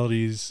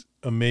personality's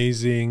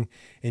amazing,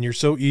 and you're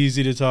so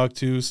easy to talk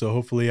to. So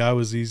hopefully, I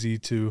was easy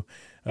to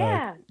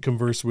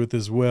converse with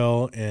as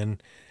well.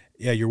 And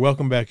yeah, you're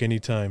welcome back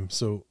anytime.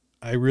 So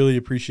I really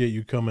appreciate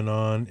you coming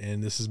on,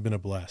 and this has been a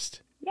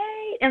blast.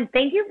 Yay! And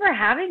thank you for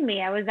having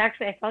me. I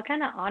felt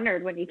kind of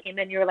honored when you came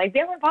in. You were like,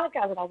 "Be on my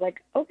podcast," and I was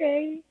like,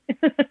 "Okay."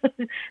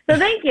 So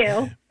thank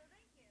you.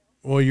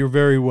 Well, you're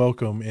very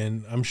welcome,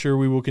 and I'm sure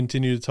we will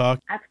continue to talk.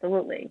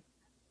 Absolutely.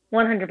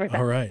 100%.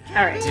 All right.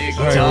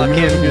 Tick-tocking,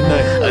 good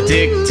night.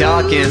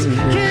 Tick-tocking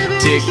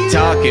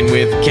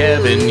with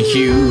Kevin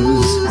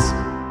Hughes.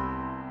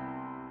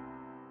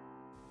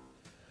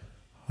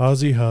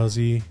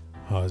 Hazy.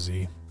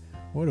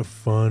 What a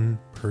fun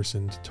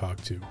person to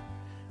talk to.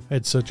 I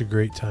had such a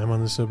great time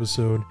on this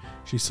episode.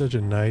 She's such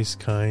a nice,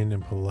 kind,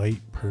 and polite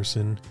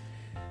person.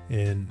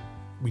 And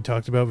we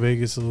talked about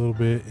Vegas a little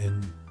bit,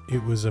 and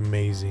it was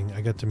amazing.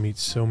 I got to meet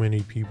so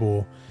many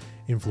people,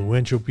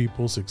 influential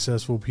people,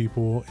 successful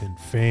people, and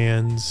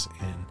fans.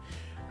 And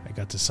I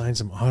got to sign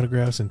some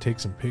autographs and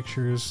take some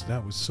pictures.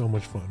 That was so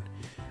much fun.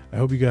 I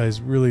hope you guys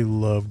really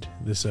loved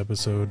this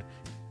episode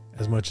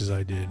as much as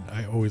I did.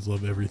 I always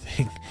love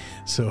everything.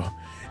 So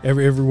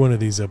every one of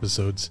these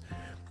episodes.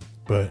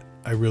 But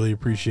I really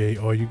appreciate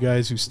all you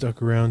guys who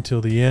stuck around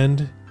till the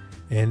end.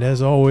 And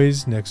as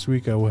always, next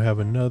week I will have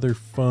another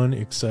fun,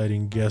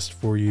 exciting guest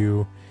for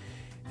you.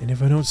 And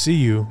if I don't see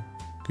you,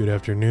 good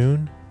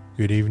afternoon,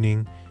 good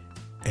evening,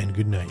 and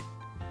good night.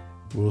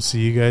 We'll see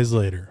you guys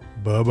later.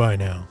 Bye-bye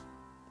now.